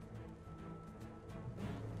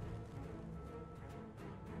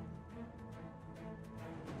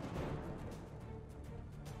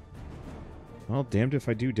 Well, damned if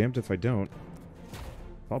I do, damned if I don't.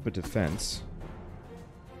 Pop a defense.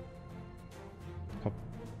 Pop.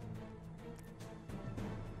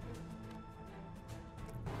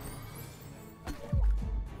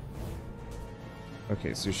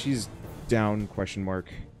 Okay, so she's down, question mark.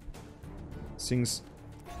 Sings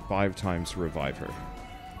 5 times to revive her.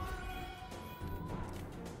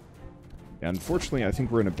 Yeah, unfortunately, I think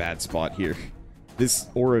we're in a bad spot here. This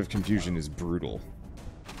Aura of Confusion is brutal.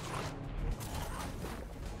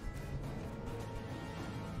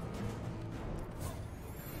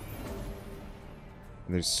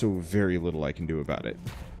 And there's so very little I can do about it.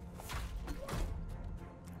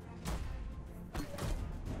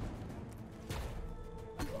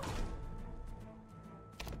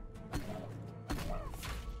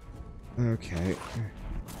 Okay.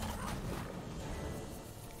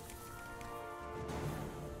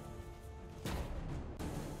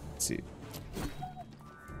 Let's see.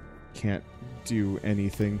 Can't do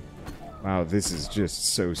anything. Wow, this is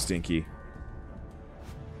just so stinky.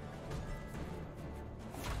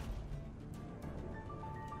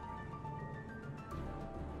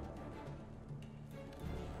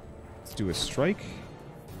 Let's do a strike.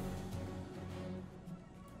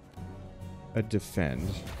 A defend.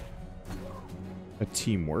 A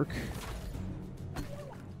teamwork.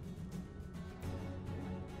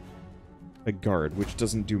 A guard, which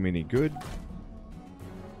doesn't do me any good.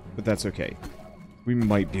 But that's okay. We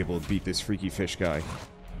might be able to beat this freaky fish guy.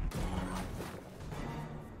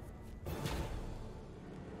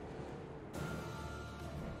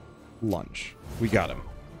 Lunge. We got him.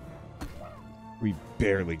 We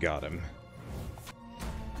barely got him.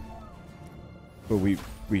 But we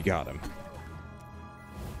got him.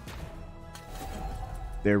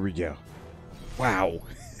 There we go. Wow.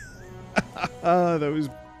 That was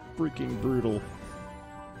freaking brutal.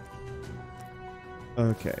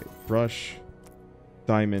 Okay. Brush.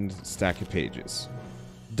 Diamond. Stack of pages.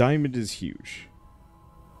 Diamond is huge.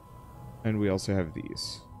 And we also have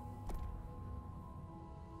these.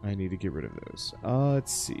 I need to get rid of those.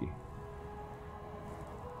 Let's see.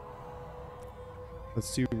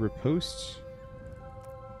 Let's do riposte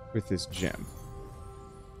with this gem.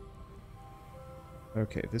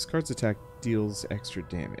 Okay, this card's attack deals extra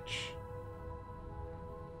damage.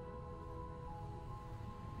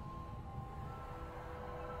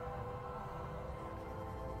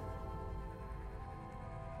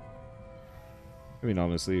 I mean,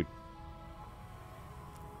 honestly,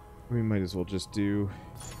 we might as well just do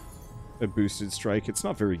a boosted strike. It's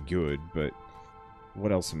not very good, but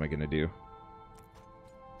what else am I gonna do?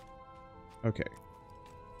 Okay.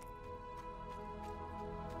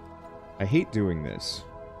 I hate doing this.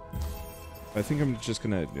 I think I'm just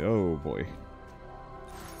gonna... Oh, boy.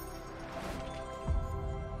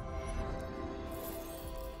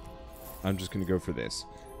 I'm just gonna go for this.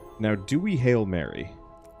 Now, do we Hail Mary?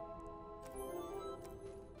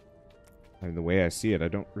 I mean, the way I see it, I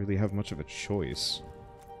don't really have much of a choice.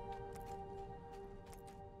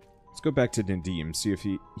 Let's go back to Nadim, see if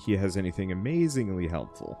he has anything amazingly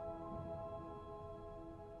helpful.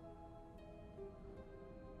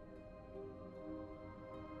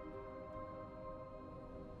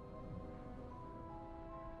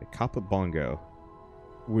 A Kappa Bongo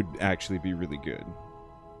would actually be really good.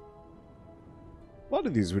 A lot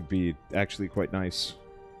of these would be actually quite nice.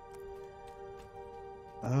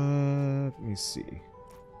 Let me see.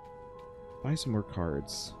 Buy some more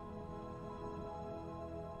cards.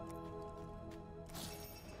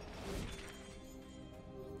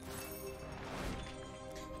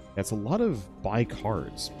 That's a lot of buy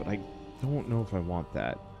cards, but I don't know if I want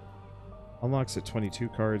that. Unlocks at 22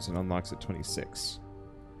 cards and unlocks at 26.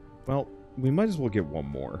 Well, we might as well get one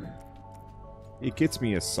more. It gets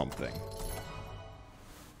me a something.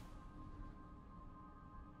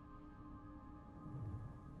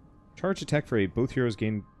 Charge attack for 8. Both heroes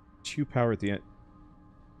gain 2 power at the end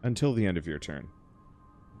until the end of your turn.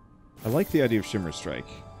 I like the idea of Shimmer Strike.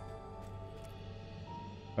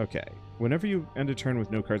 Okay. Whenever you end a turn with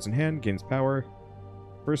no cards in hand, gains power.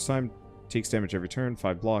 First time, takes damage every turn.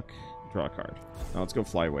 5 block. Draw a card. Now let's go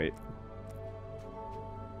Flyweight.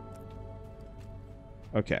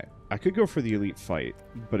 Okay. I could go for the Elite Fight,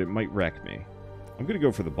 but it might wreck me. I'm gonna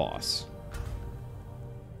go for the boss.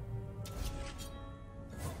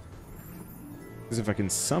 Because if I can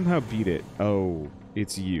somehow beat it... Oh,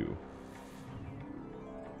 it's you.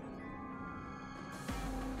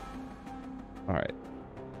 Alright.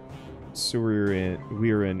 So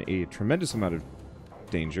we are in a tremendous amount of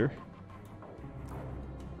danger.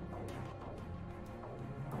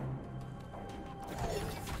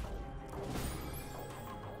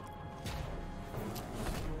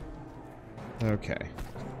 Okay.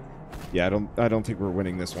 Yeah, I don't think we're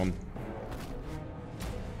winning this one.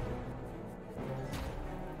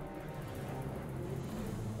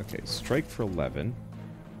 Okay, strike for 11.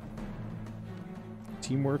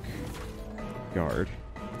 Teamwork, guard,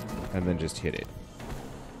 and then just hit it.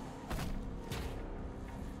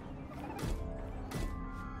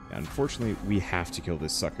 Unfortunately, we have to kill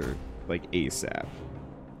this sucker like, ASAP.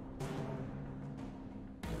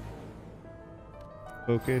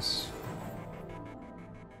 Focus.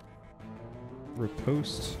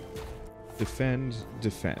 Riposte. Defend.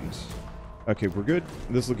 Defend. Okay, we're good.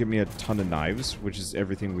 This will give me a ton of knives, which is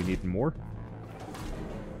everything we need and more.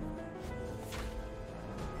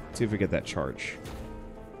 Let's see if we get that charge.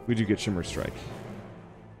 We do get Shimmer Strike.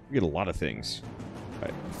 We get a lot of things.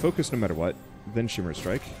 Alright, focus no matter what, then Shimmer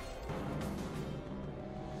Strike.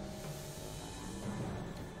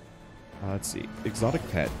 Let's see. Exotic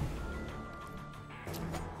Pet.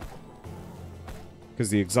 Because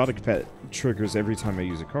the Exotic Pet triggers every time I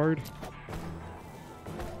use a card.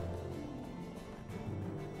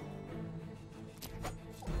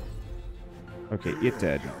 Okay, it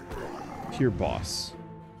dead. Pure boss.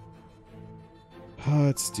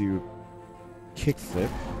 Let's do Kickflip.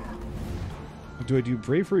 Do I do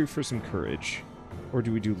Bravery for some courage? Or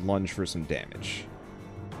do we do Lunge for some damage?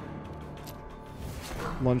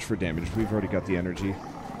 Lunge for damage. We've already got the energy.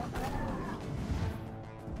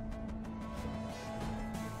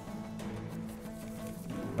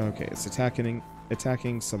 Okay, it's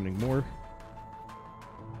attacking, summoning more.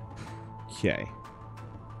 Okay.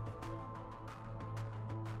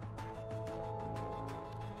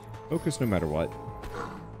 Focus no matter what.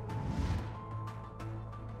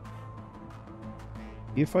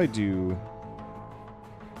 If I do...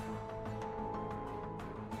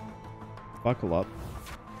 Buckle up.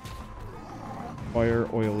 Fire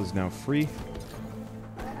oil is now free.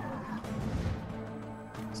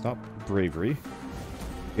 Stop. Bravery.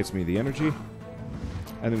 Gets me the energy.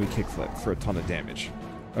 And then we kickflip for a ton of damage.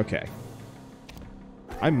 Okay.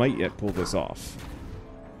 I might yet pull this off.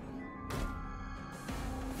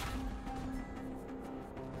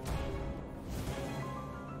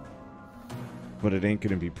 But it ain't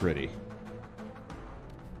gonna be pretty.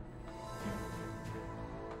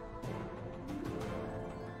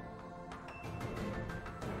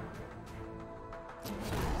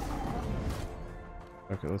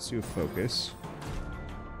 Okay, let's do a focus.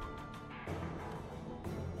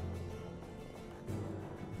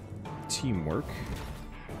 Teamwork.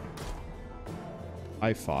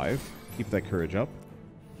 I5. Keep that courage up.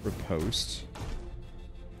 Riposte.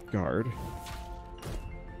 Guard.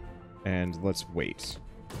 And let's wait.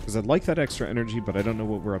 Because I'd like that extra energy, but I don't know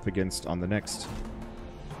what we're up against on the next.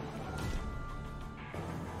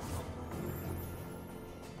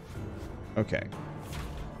 Okay.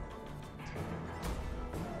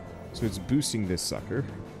 So it's boosting this sucker,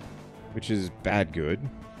 which is bad good.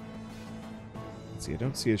 Let's see, I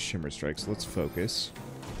don't see a Shimmer Strike, so let's focus.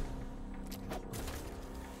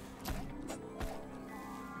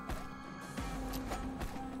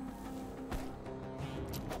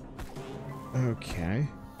 Okay.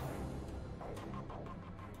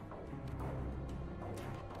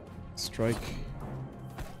 Strike.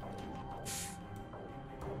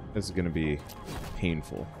 This is going to be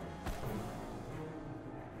painful.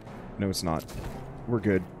 No, it's not. We're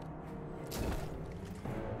good.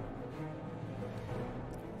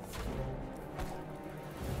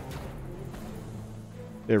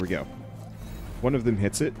 There we go. One of them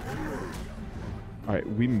hits it. Alright,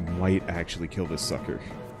 we might actually kill this sucker.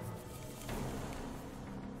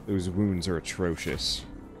 Those wounds are atrocious.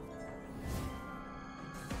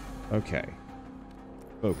 Okay.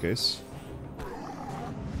 Focus.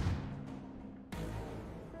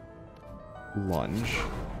 Lunge.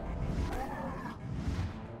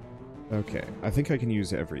 Okay, I think I can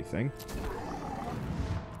use everything.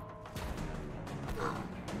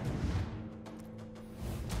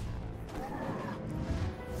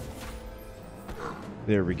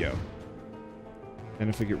 There we go. And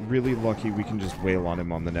if I get really lucky, we can just wail on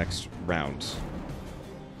him on the next round.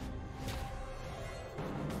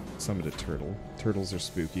 Summon a turtle. Turtles are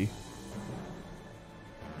spooky.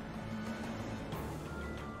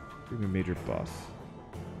 Give me a major buff.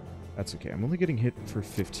 That's okay. I'm only getting hit for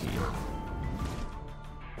 15.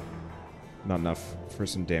 Not enough for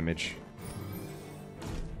some damage.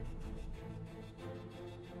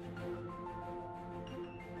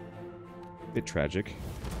 Bit tragic.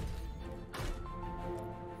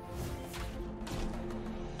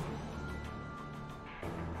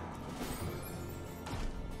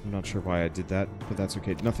 I'm not sure why I did that, but that's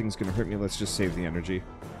okay. Nothing's gonna hurt me. Let's just save the energy.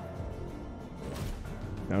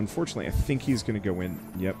 Now, unfortunately, I think he's gonna go in.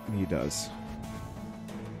 Yep, he does.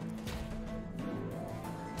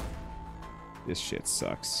 This shit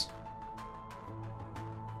sucks.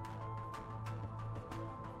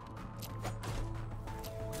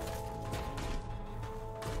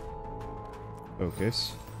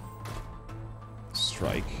 Focus.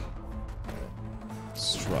 Strike.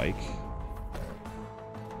 Strike.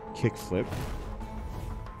 Kickflip.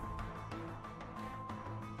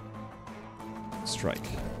 Strike.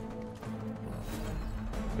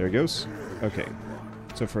 There he goes. Okay.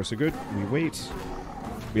 So far so good. We wait.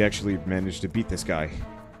 We actually managed to beat this guy.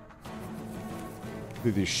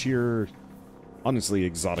 Through the sheer, honestly,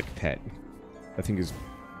 exotic pet. I think is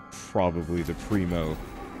probably the primo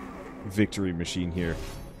victory machine here.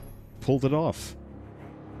 Pulled it off.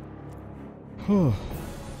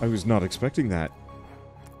 I was not expecting that.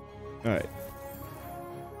 Alright.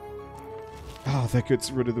 Ah, that gets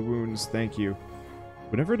rid of the wounds. Thank you.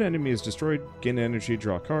 Whenever an enemy is destroyed, gain energy,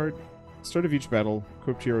 draw a card. Start of each battle,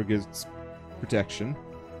 equipped hero gets protection.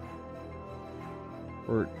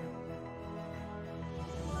 Or...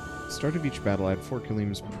 Start of each battle, add 4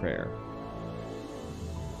 Kalim's Prayer.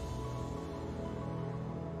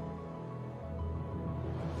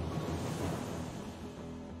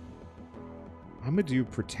 I'm gonna do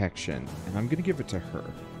protection, and I'm gonna give it to her.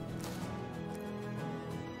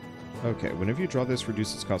 Okay, whenever you draw this,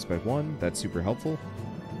 reduce its cost by 1. That's super helpful.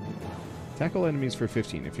 Tackle enemies for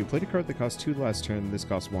 15. If you played a card that costs 2 last turn, this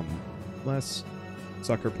costs 1 less.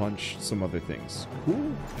 Sucker Punch, some other things.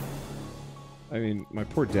 Cool. I mean, my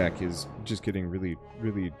poor deck is just getting really,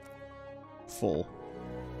 really full.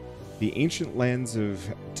 The Ancient Lands of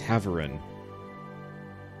Taverin.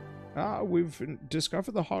 Ah, we've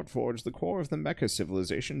discovered the Heartforge, the core of the Mecha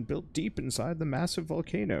civilization, built deep inside the massive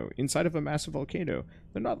volcano. Inside of a massive volcano.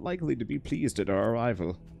 They're not likely to be pleased at our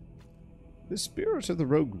arrival. The spirit of the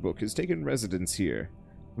Roguebook has taken residence here.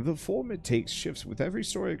 The form it takes shifts with every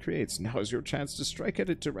story it creates. Now is your chance to strike at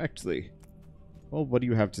it directly. Well, what do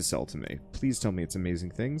you have to sell to me? Please tell me it's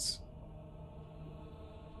amazing things.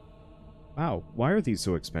 Wow, why are these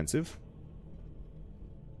so expensive?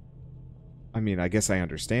 I mean, I guess I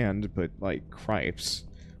understand, but, like, cripes.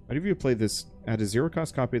 Whenever you play this, add a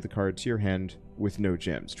 0-cost copy of the card to your hand with no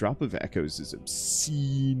gems. Drop of Echoes is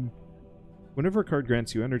obscene. Whenever a card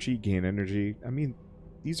grants you energy, gain energy. I mean,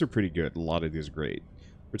 these are pretty good. A lot of these are great.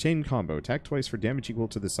 Retain combo. Attack twice for damage equal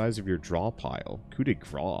to the size of your draw pile. Coup de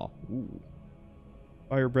grace. Ooh.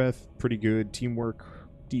 Fire Breath, pretty good. Teamwork,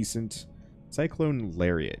 decent. Cyclone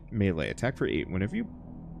Lariat. Melee. Attack for 8. Whenever you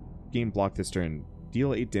gain block this turn,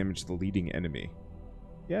 deal 8 damage to the leading enemy.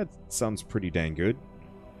 Yeah, it sounds pretty dang good.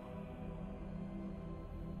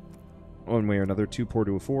 One way or another, too poor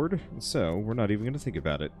to afford, so we're not even going to think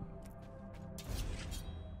about it.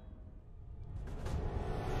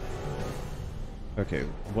 Okay,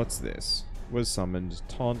 what's this? Was summoned.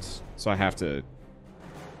 Taunt. So I have to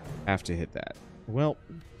hit that. Well,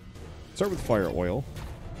 start with Fire Oil.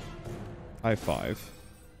 High 5.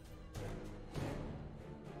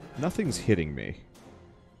 Nothing's hitting me.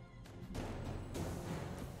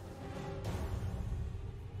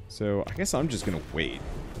 So I guess I'm just gonna wait.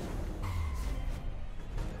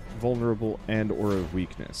 Vulnerable and or a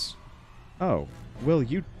weakness. Oh, well,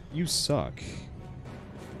 you suck.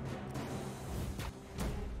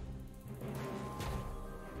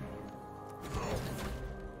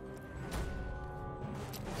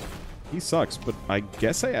 He sucks, but I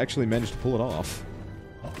guess I actually managed to pull it off.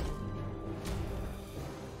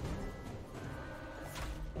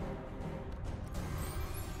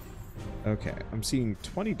 Okay, I'm seeing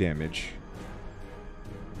 20 damage.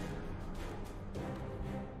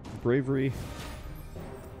 Bravery.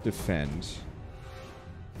 Defend.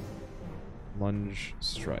 Lunge.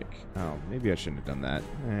 Strike. Oh, maybe I shouldn't have done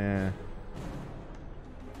that.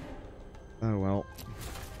 Oh, well.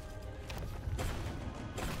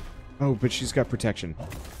 Oh, but she's got protection.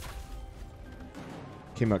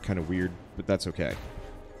 Came out kind of weird, but that's okay.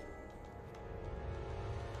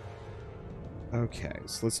 Okay,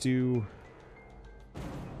 so let's do...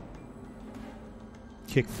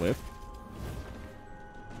 Kickflip.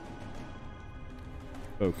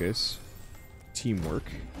 Focus. Teamwork.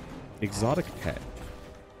 Exotic Pet.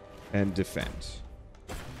 And Defend.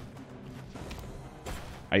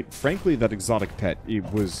 Frankly, that Exotic Pet, it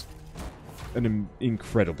was an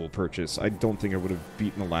incredible purchase. I don't think I would have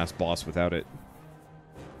beaten the last boss without it.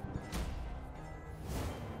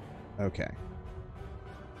 Okay.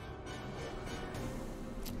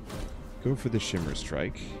 Go for the Shimmer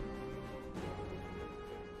Strike.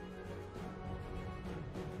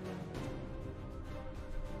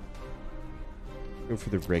 Go for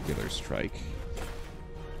the regular strike.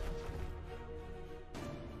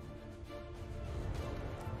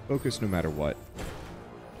 Focus no matter what.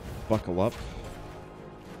 Buckle up.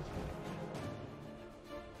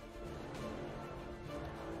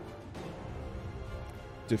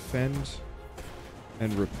 Defend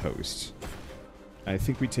and riposte. I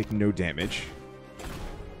think we take no damage.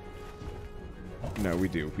 No, we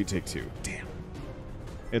do. We take 2. Damn.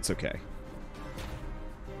 It's okay.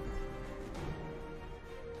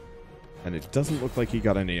 And it doesn't look like he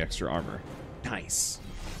got any extra armor. Nice.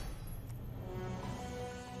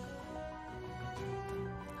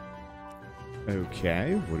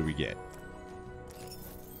 Okay, what do we get?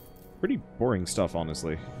 Pretty boring stuff,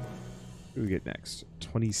 honestly. What do we get next?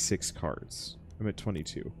 26 cards. I'm at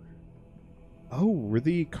 22. Oh, were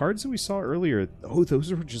the cards that we saw earlier... Oh,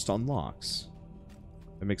 those were just unlocks.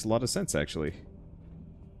 That makes a lot of sense, actually.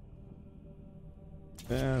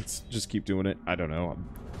 Let's just keep doing it. I don't know. I'm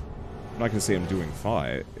not going to say I'm doing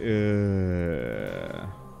fine.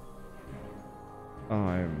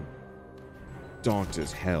 I'm donked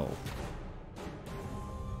as hell.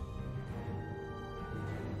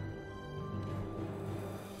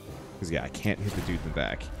 Because, yeah, I can't hit the dude in the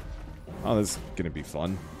back. Oh, this is going to be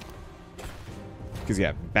fun. Because,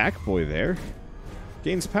 yeah, back boy there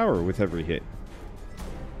gains power with every hit.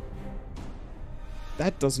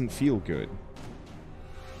 That doesn't feel good.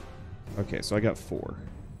 Okay, so I got 4.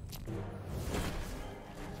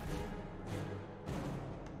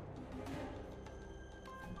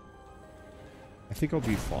 I think I'll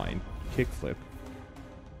be fine. Kickflip.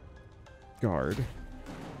 Guard.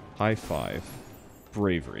 High five.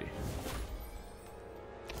 Bravery.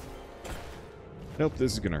 Nope,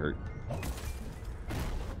 this is gonna hurt.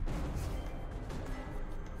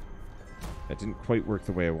 That didn't quite work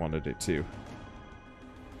the way I wanted it to.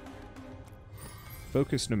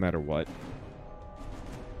 Focus no matter what.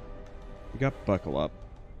 We got buckle up.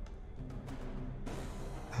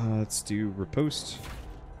 Let's do riposte.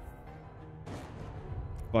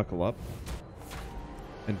 Buckle up.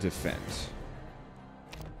 And defend.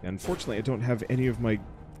 Unfortunately, I don't have any of my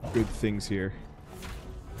good things here.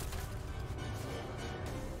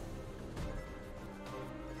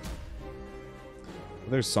 Well,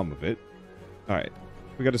 there's some of it. Alright.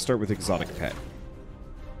 We gotta start with exotic pet.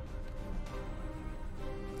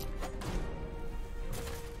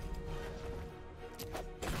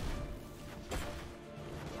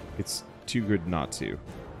 It's too good not to.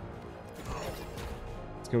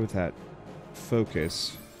 Let's go with that.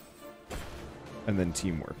 Focus. And then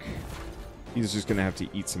teamwork. He's just gonna have to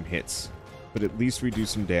eat some hits. But at least we do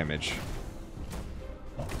some damage.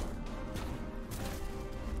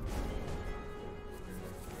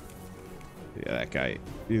 Yeah, that guy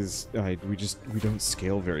is... we don't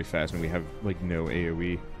scale very fast and we have, like, no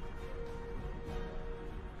AoE.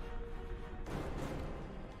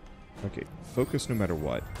 Okay, focus no matter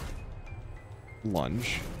what.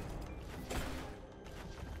 Lunge.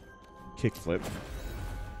 Kickflip.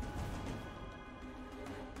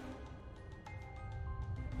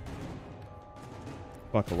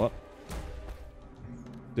 Buckle up.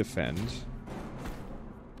 Defend.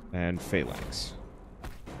 And phalanx.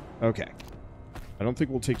 Okay. I don't think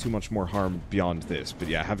we'll take too much more harm beyond this, but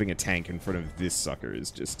yeah, having a tank in front of this sucker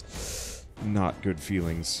is just not good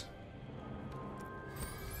feelings.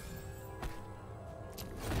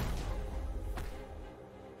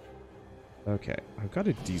 Okay, I've got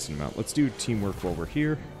a decent amount. Let's do teamwork while we're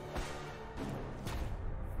here.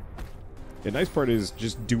 The nice part is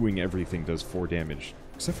just doing everything does 4 damage,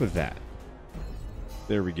 except for that.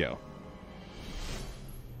 There we go.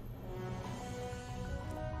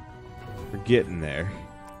 We're getting there.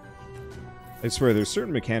 I swear, there's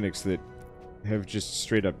certain mechanics that have just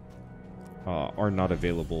straight up are not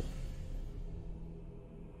available.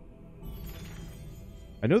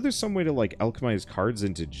 I know there's some way to, like, alchemize cards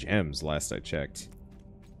into gems, last I checked.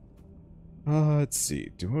 Let's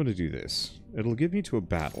see. Do I want to do this? It'll give me to a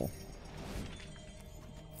battle.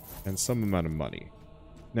 And some amount of money.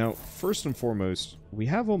 Now, first and foremost, we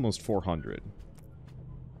have almost 400.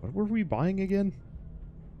 What were we buying again?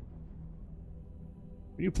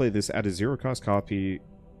 When you play this, add a 0-cost copy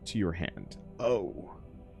to your hand. Oh.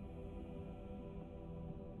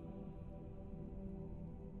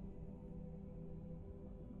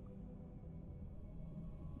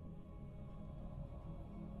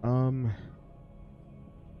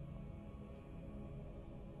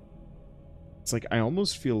 It's like, I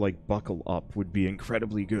almost feel like Buckle Up would be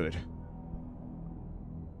incredibly good.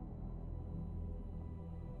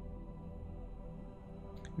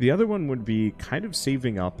 The other one would be kind of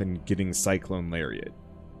saving up and getting Cyclone Lariat.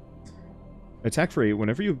 Attack for 8.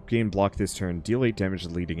 Whenever you gain block this turn, deal 8 damage to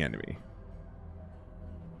the leading enemy.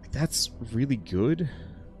 That's really good.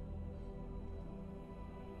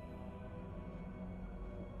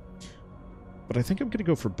 But I think I'm going to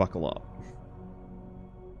go for Buckle Up.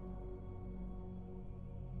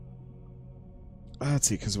 Let's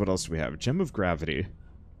see, because what else do we have? Gem of Gravity.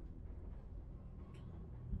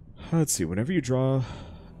 Let's see, whenever you draw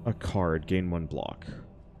a card, gain 1 block.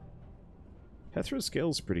 Pethra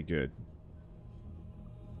scale's pretty good.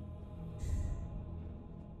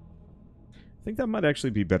 I think that might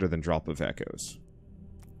actually be better than Drop of Echoes.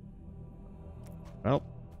 Well.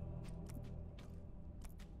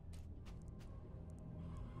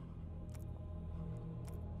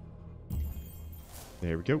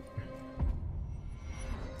 There we go.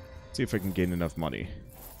 See if I can gain enough money.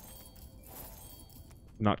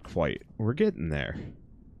 Not quite. We're getting there.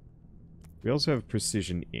 We also have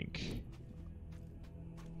Precision Ink.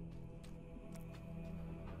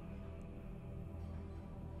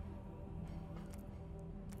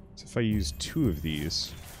 So if I use 2 of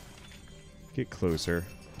these, get closer,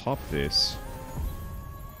 pop this.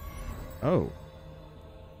 Oh.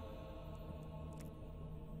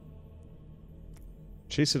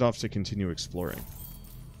 Chase it off to continue exploring.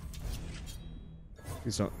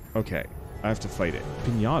 Please don't. Okay, I have to fight it.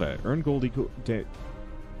 Pinata. Earn gold equal.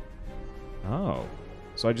 Oh.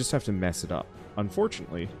 So I just have to mess it up.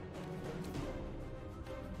 Unfortunately.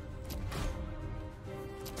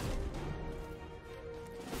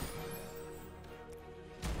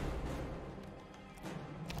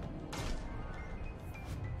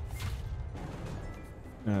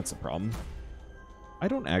 That's a problem. I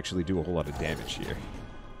don't actually do a whole lot of damage here.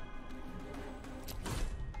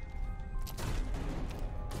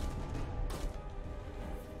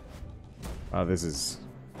 Wow, this is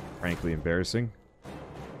frankly embarrassing.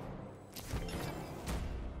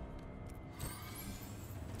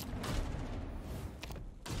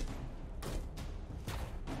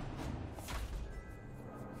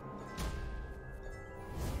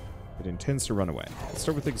 It intends to run away. Let's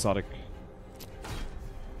start with exotic.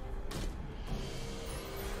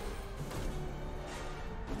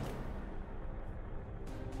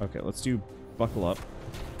 Okay, let's do buckle up.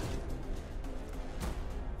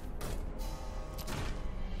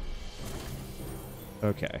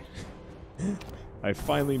 Okay. I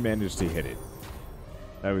finally managed to hit it.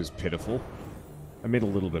 That was pitiful. I made a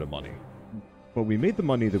little bit of money. But we made the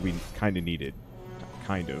money that we kind of needed.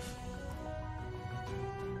 Kind of.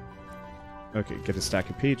 Okay, get a stack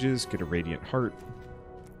of pages, get a Radiant Heart.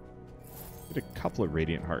 Get a couple of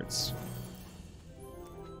Radiant Hearts.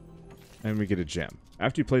 And we get a gem.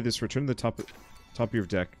 After you play this, return to the top of your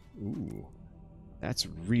deck. Ooh. That's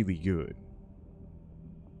really good.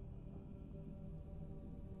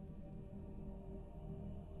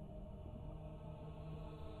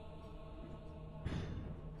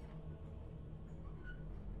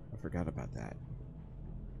 I forgot about that.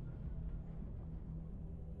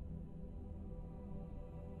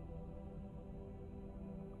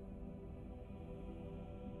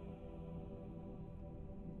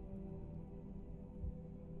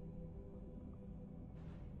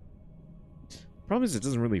 Problem is, it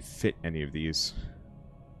doesn't really fit any of these.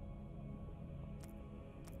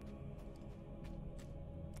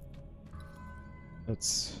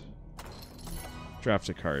 Let's draft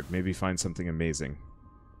a card. Maybe find something amazing.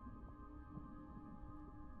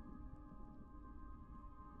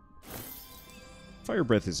 Fire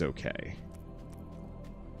Breath is okay.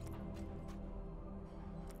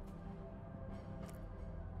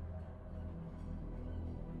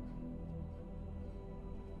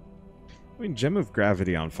 I mean, Gem of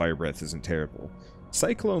Gravity on Fire Breath isn't terrible.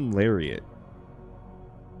 Cyclone Lariat.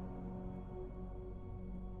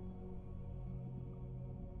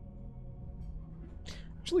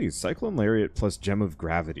 Actually, Cyclone Lariat plus Gem of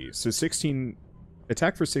Gravity. So 16...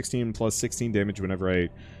 Attack for 16 plus 16 damage whenever I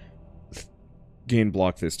gain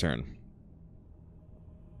block this turn.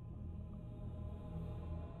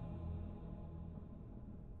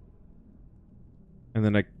 And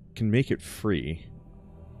then I can make it free.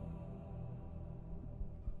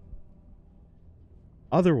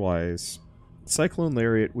 Otherwise, Cyclone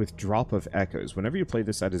Lariat with Drop of Echoes. Whenever you play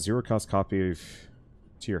this, add a 0-cost copy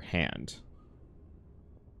to your hand.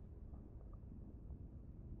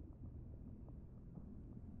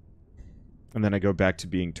 And then I go back to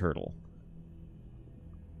being Turtle.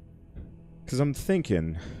 Because I'm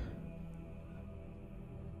thinking...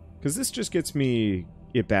 Because this just gets me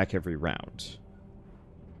it back every round.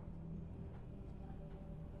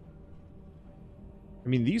 I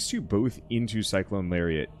mean, these two both into Cyclone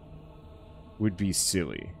Lariat would be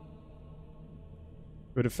silly.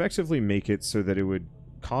 It would effectively make it so that it would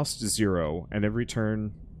cost 0, and every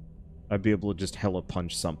turn I'd be able to just hella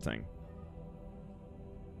punch something.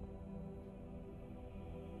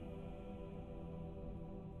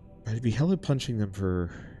 I'd be hella punching them for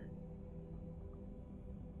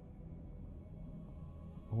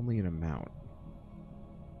only an amount.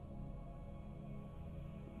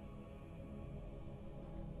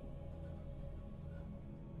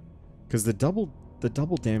 Because the double the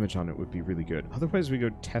double damage on it would be really good. Otherwise, we go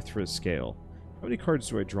Tethra Scale. How many cards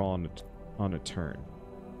do I draw on a turn?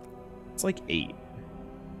 It's like 8.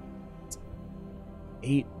 It's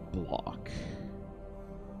 8 block.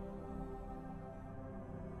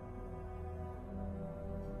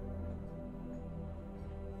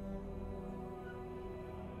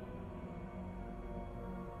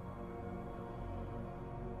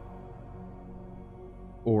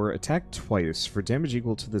 Or attack twice for damage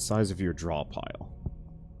equal to the size of your draw pile.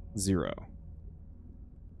 0.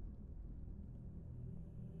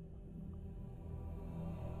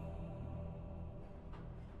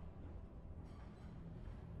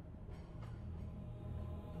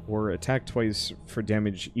 Or attack twice for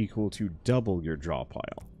damage equal to double your draw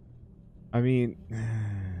pile. I mean...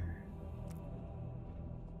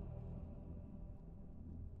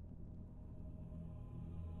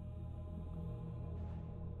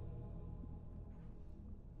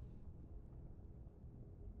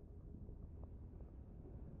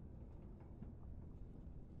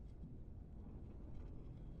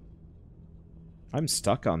 I'm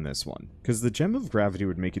stuck on this one, because the Gem of Gravity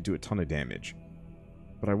would make it do a ton of damage,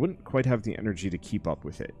 but I wouldn't quite have the energy to keep up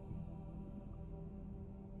with it.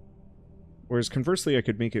 Whereas conversely, I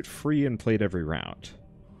could make it free and play it every round.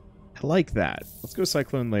 I like that. Let's go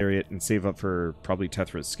Cyclone Lariat and save up for probably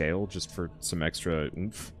Tethra's Scale, just for some extra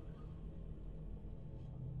oomph.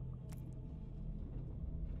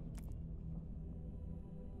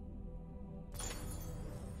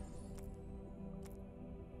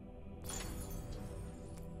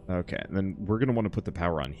 Okay, and then we're going to want to put the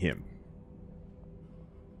power on him.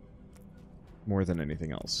 More than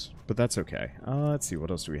anything else. But that's okay. Let's see,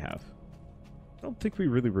 what else do we have? I don't think we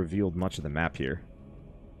really revealed much of the map here.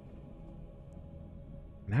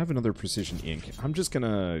 And have another Precision Ink. I'm just going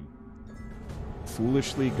to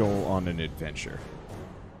foolishly go on an adventure.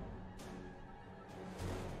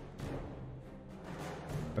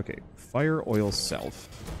 Okay, Fire Oil Self.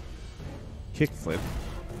 Kickflip.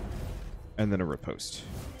 And then a Riposte.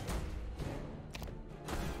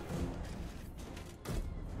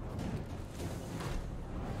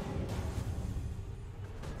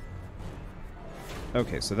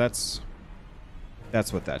 Okay, so that's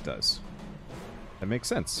what that does. That makes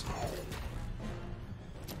sense.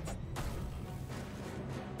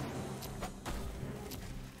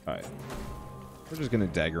 Alright. We're just gonna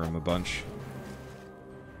dagger him a bunch.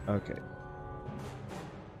 Okay.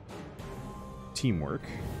 Teamwork.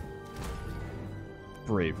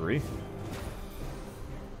 Bravery.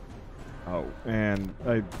 Oh, and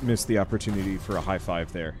I missed the opportunity for a high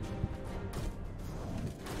five there.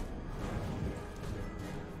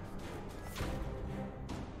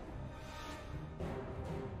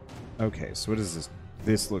 Okay, so what is this?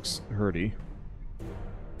 This looks hurty.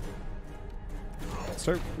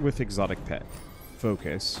 Start with Exotic Pet.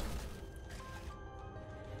 Focus.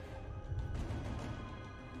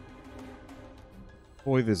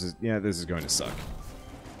 Boy, this is going to suck.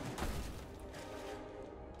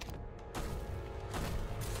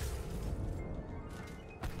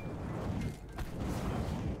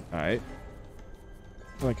 Alright.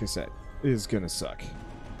 Like I said, it is gonna suck.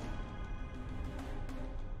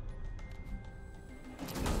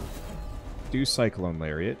 Do Cyclone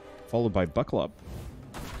Lariat, followed by Buckle Up.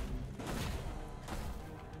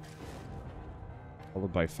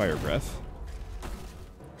 Followed by Fire Breath.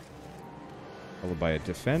 Followed by a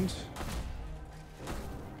Defend.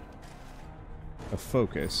 A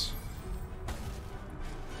Focus.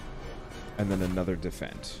 And then another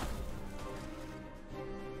Defend.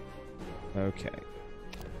 Okay.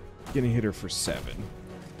 Gonna hit her for 7.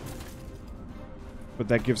 But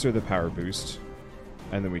that gives her the power boost.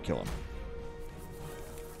 And then we kill him.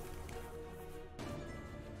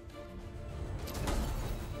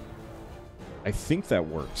 I think that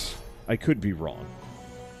works. I could be wrong.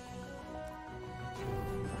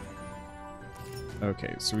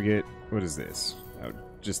 Okay, so we get... What is this? Oh,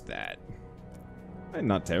 just that.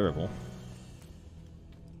 Not terrible.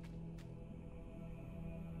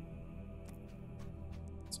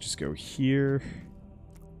 Let's just go here.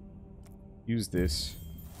 Use this.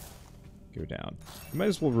 Go down. We might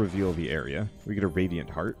as well reveal the area. We get a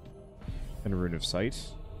Radiant Heart. And a Rune of Sight.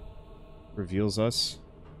 Reveals us.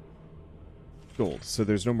 Gold, so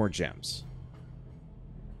there's no more gems.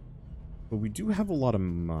 But we do have a lot of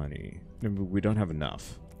money. No, we don't have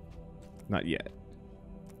enough. Not yet.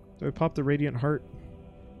 Do I pop the Radiant Heart?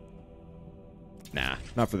 Nah,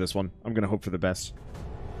 not for this one. I'm gonna hope for the best.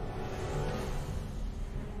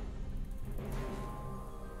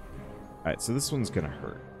 Alright, so this one's gonna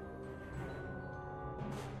hurt.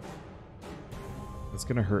 It's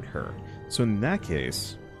gonna hurt her. So in that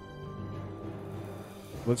case...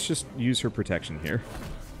 Let's just use her protection here.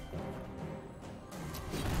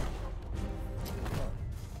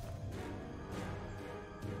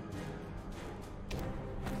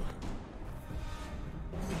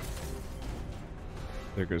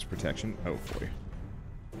 There goes protection. Oh, boy.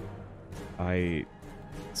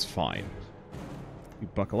 It's fine. You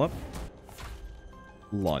buckle up.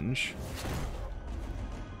 Lunge.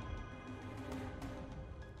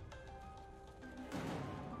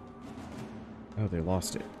 Oh, they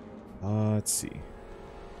lost it. Let's see.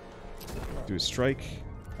 Do a strike,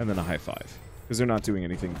 and then a high five. Because they're not doing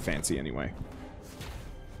anything fancy anyway.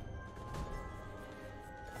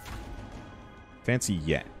 Fancy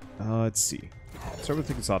yet. Let's see. Start with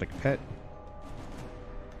the exotic pet.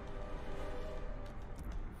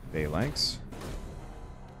 Phalanx.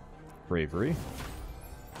 Bravery.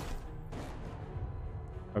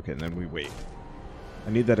 Okay, and then we wait. I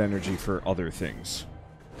need that energy for other things.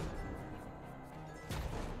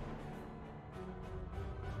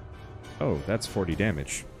 Oh, that's 40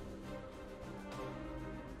 damage.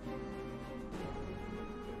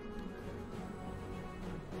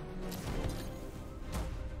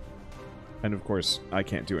 And of course, I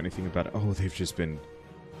can't do anything about it. Oh, they've just been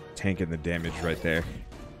tanking the damage right there.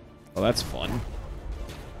 Oh, that's fun.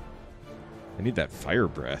 I need that fire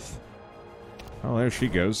breath. Oh, there she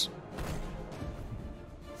goes.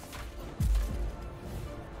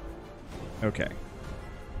 Okay.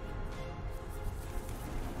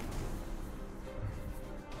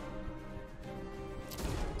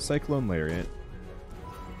 Cyclone Lariat.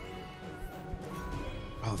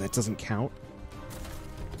 Oh, that doesn't count?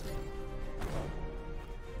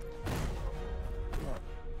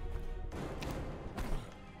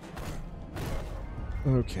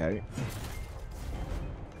 Okay.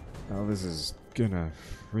 Oh, this is gonna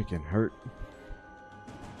freaking hurt.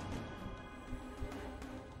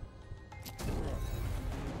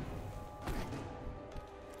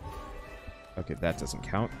 Okay, that doesn't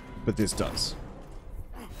count, but this does.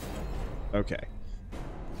 Okay.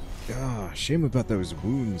 Ah, shame about those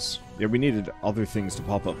wounds. Yeah, we needed other things to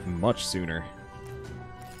pop up much sooner.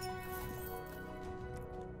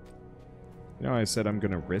 You know, I said I'm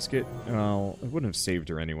gonna risk it. Well, I wouldn't have saved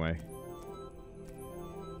her anyway.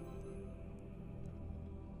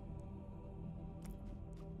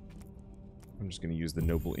 I'm just gonna use the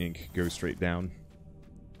Noble Ink, go straight down.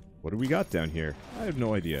 What do we got down here? I have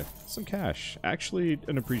no idea. Some cash. Actually,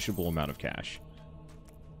 an appreciable amount of cash.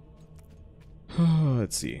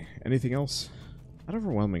 Let's see. Anything else? Not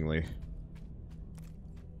overwhelmingly.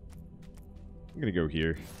 I'm gonna go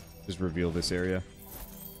here. Just reveal this area.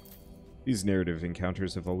 These narrative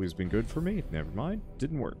encounters have always been good for me. Never mind.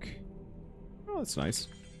 Didn't work. Oh, that's nice.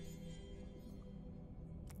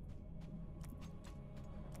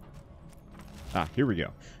 Ah, here we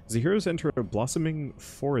go. As the heroes enter a blossoming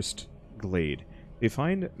forest glade, they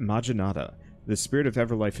find Majinata, the spirit of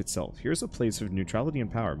Everlife itself. Here's a place of neutrality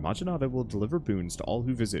and power. Majinata will deliver boons to all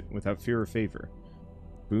who visit without fear or favor.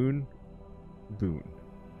 Boon. Boon.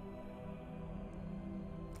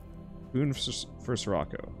 Boon for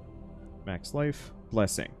Sirocco. Max life.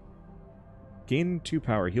 Blessing. Gain 2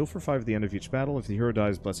 power. Heal for 5 at the end of each battle. If the hero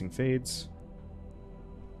dies, blessing fades.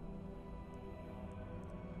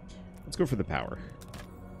 Let's go for the power.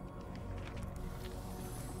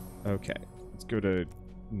 Okay. Let's go to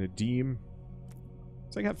Nadim.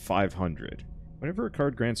 So I got 500. Whenever a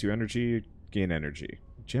card grants you energy, gain energy.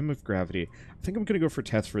 Gem of Gravity. I think I'm going to go for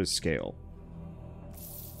Tethra's Scale.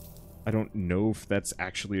 I don't know if that's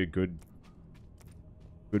actually a good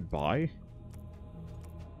buy.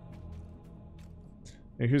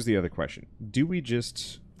 Now here's the other question. Do we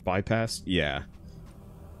just bypass? Yeah.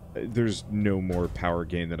 There's no more power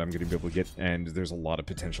gain that I'm going to be able to get, and there's a lot of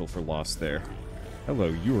potential for loss there. Hello,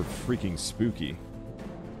 you are freaking spooky.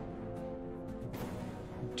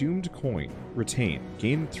 Doomed Coin. Retain.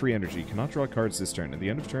 Gain 3 energy. Cannot draw cards this turn. At the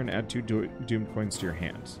end of turn, add 2 Doomed Coins to your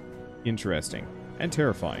hand. Interesting. And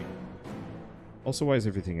terrifying. Also, why is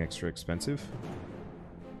everything extra expensive?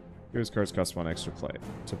 Here's cards cost 1 extra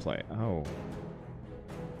to play. Oh.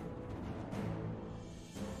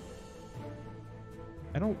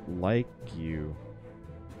 I don't like you.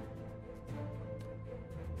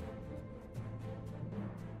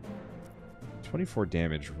 $24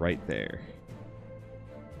 damage right there.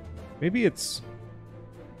 Maybe it's...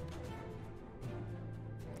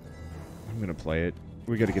 I'm gonna play it.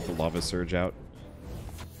 We gotta get the Lava Surge out.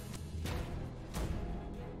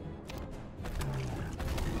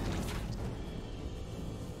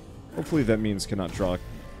 Hopefully that means cannot draw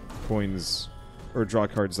coins or draw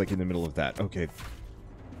cards like in the middle of that. Okay.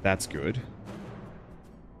 That's good.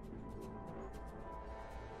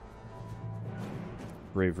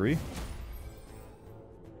 Bravery.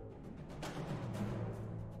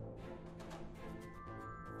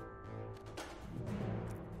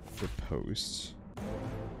 Post.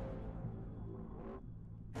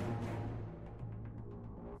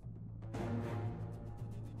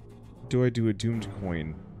 Do I do a doomed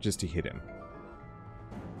coin just to hit him?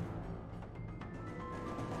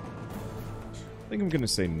 I think I'm gonna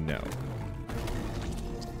say no.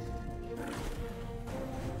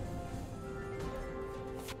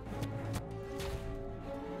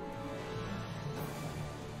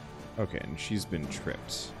 Okay, and she's been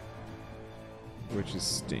tripped, which is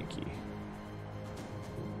stinky.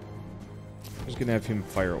 I'm just gonna have him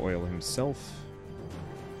fire oil himself.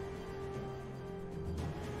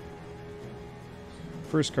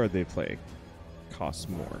 First card they play costs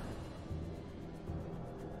more.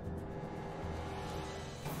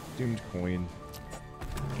 Doomed coin.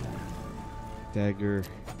 Dagger.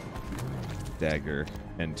 Dagger.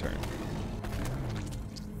 End turn.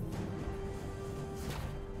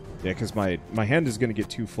 Yeah, because my hand is gonna get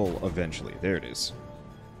too full eventually. There it is.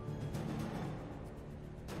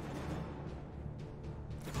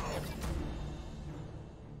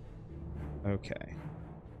 Okay.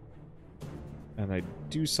 And I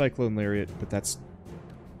do Cyclone Lariat, but that's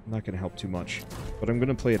not going to help too much. But I'm going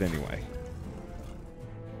to play it anyway.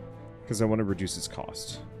 Because I want to reduce its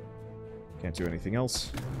cost. Can't do anything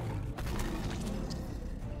else.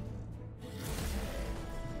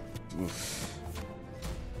 Oof.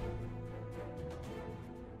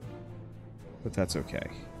 But that's okay.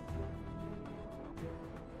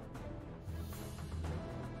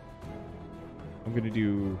 I'm going to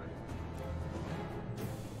do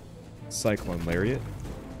Cyclone Lariat,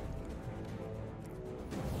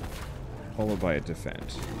 followed by a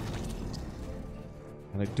defend.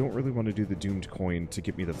 And I don't really want to do the doomed coin to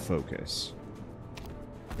get me the focus.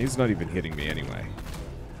 He's not even hitting me anyway.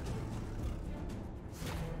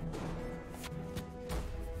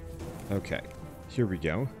 Okay, here we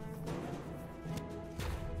go.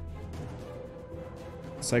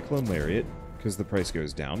 Cyclone Lariat, because the price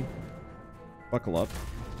goes down. Buckle up.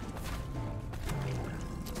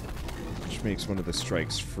 Which makes one of the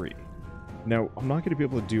strikes free. Now, I'm not going to be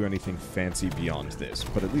able to do anything fancy beyond this,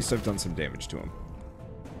 but at least I've done some damage to him.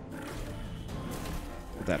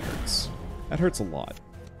 But that hurts. That hurts a lot.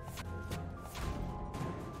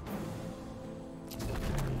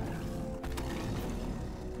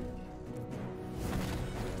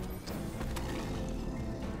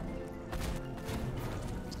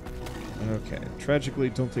 Okay, tragically,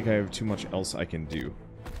 don't think I have too much else I can do.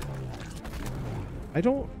 I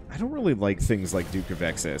don't really like things like Duke of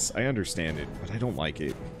Excess. I understand it, but I don't like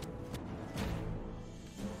it.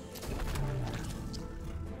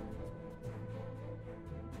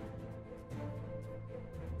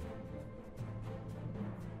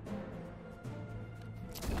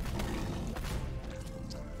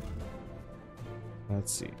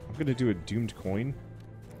 Let's see. I'm gonna do a doomed coin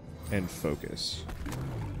and focus.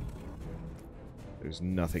 There's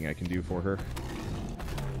nothing I can do for her.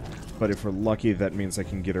 But if we're lucky, that means I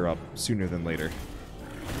can get her up sooner than later.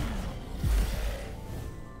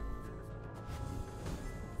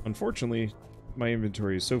 Unfortunately, my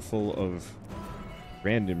inventory is so full of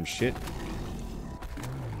random shit.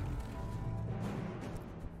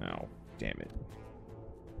 Oh, damn it.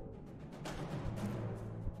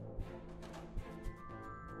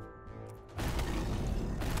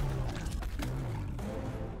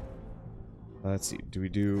 Let's see, do we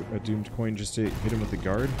do a doomed coin just to hit him with the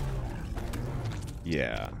guard?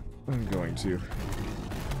 Yeah, I'm going to.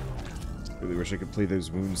 Really wish I could play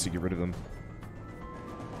those wounds to get rid of them.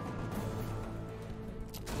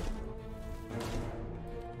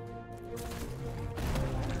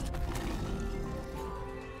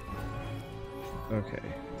 Okay,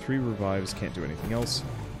 3 revives, can't do anything else.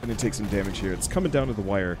 I'm gonna take some damage here. It's coming down to the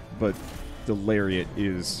wire, but the Lariat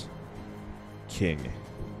is king.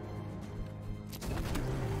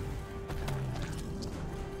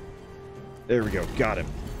 There we go, got him.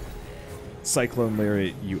 Cyclone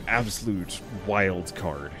Lariat, you absolute wild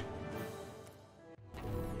card.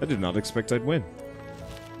 I did not expect I'd win.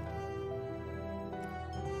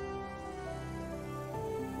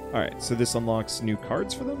 Alright, so this unlocks new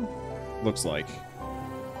cards for them? Looks like.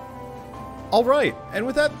 Alright, and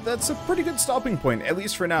with that, that's a pretty good stopping point, at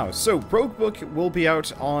least for now. So, Roguebook will be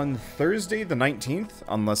out on Thursday the 19th,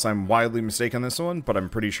 unless I'm wildly mistaken on this one, but I'm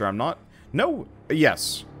pretty sure I'm not. No,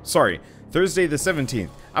 yes. sorry, Thursday the 17th.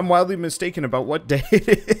 I'm wildly mistaken about what day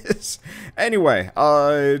it is. Anyway,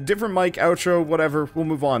 different mic, outro, whatever, we'll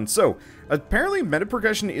move on. So, apparently meta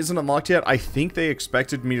progression isn't unlocked yet. I think they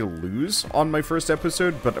expected me to lose on my first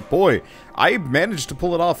episode, but boy, I managed to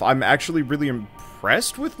pull it off. I'm actually really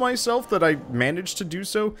impressed with myself that I managed to do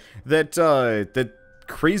so. That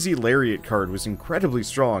crazy Lariat card was incredibly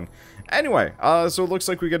strong. Anyway, so it looks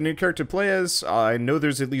like we got a new character to play as. I know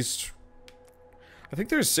there's at least... I think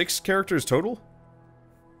there's 6 characters total.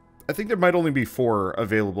 I think there might only be 4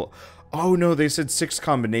 available. Oh no, they said 6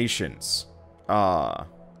 combinations.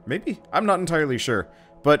 Maybe? I'm not entirely sure.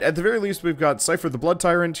 But at the very least, we've got Cypher the Blood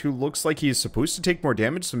Tyrant, who looks like he's supposed to take more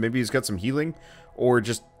damage, so maybe he's got some healing, or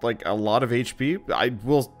just, like, a lot of HP. I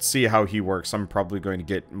will see how he works. I'm probably going to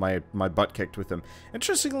get my butt kicked with him.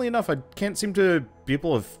 Interestingly enough, I can't seem to be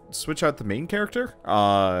able to switch out the main character.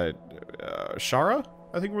 Shara,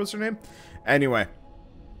 I think was her name. Anyway,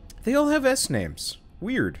 they all have S names.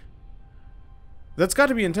 Weird. That's got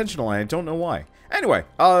to be intentional, and I don't know why. Anyway,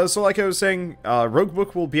 so like I was saying,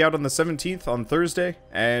 Roguebook will be out on the 17th on Thursday,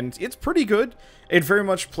 and it's pretty good. It very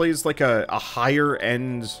much plays like a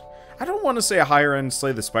higher-end... I don't want to say a higher-end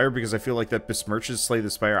Slay the Spire, because I feel like that besmirches Slay the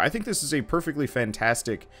Spire. I think this is a perfectly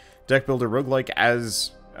fantastic deck builder roguelike,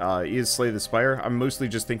 as is Slay the Spire. I'm mostly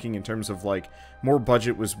just thinking in terms of, like, more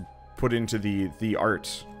budget was put into the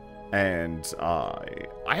art, and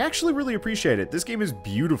I actually really appreciate it. This game is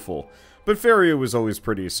beautiful. But Faeria was always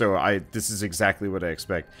pretty, so this is exactly what I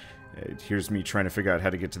expect. Here's me trying to figure out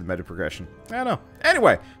how to get to the meta progression. I don't know.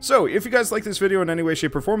 Anyway, so if you guys like this video in any way,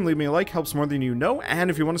 shape, or form, leave me a like. Helps more than you know.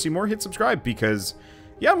 And if you want to see more, hit subscribe, because,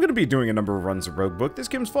 yeah, I'm going to be doing a number of runs of Roguebook. This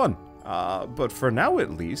game's fun. But for now,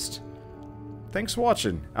 at least, thanks for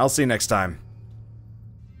watching. I'll see you next time.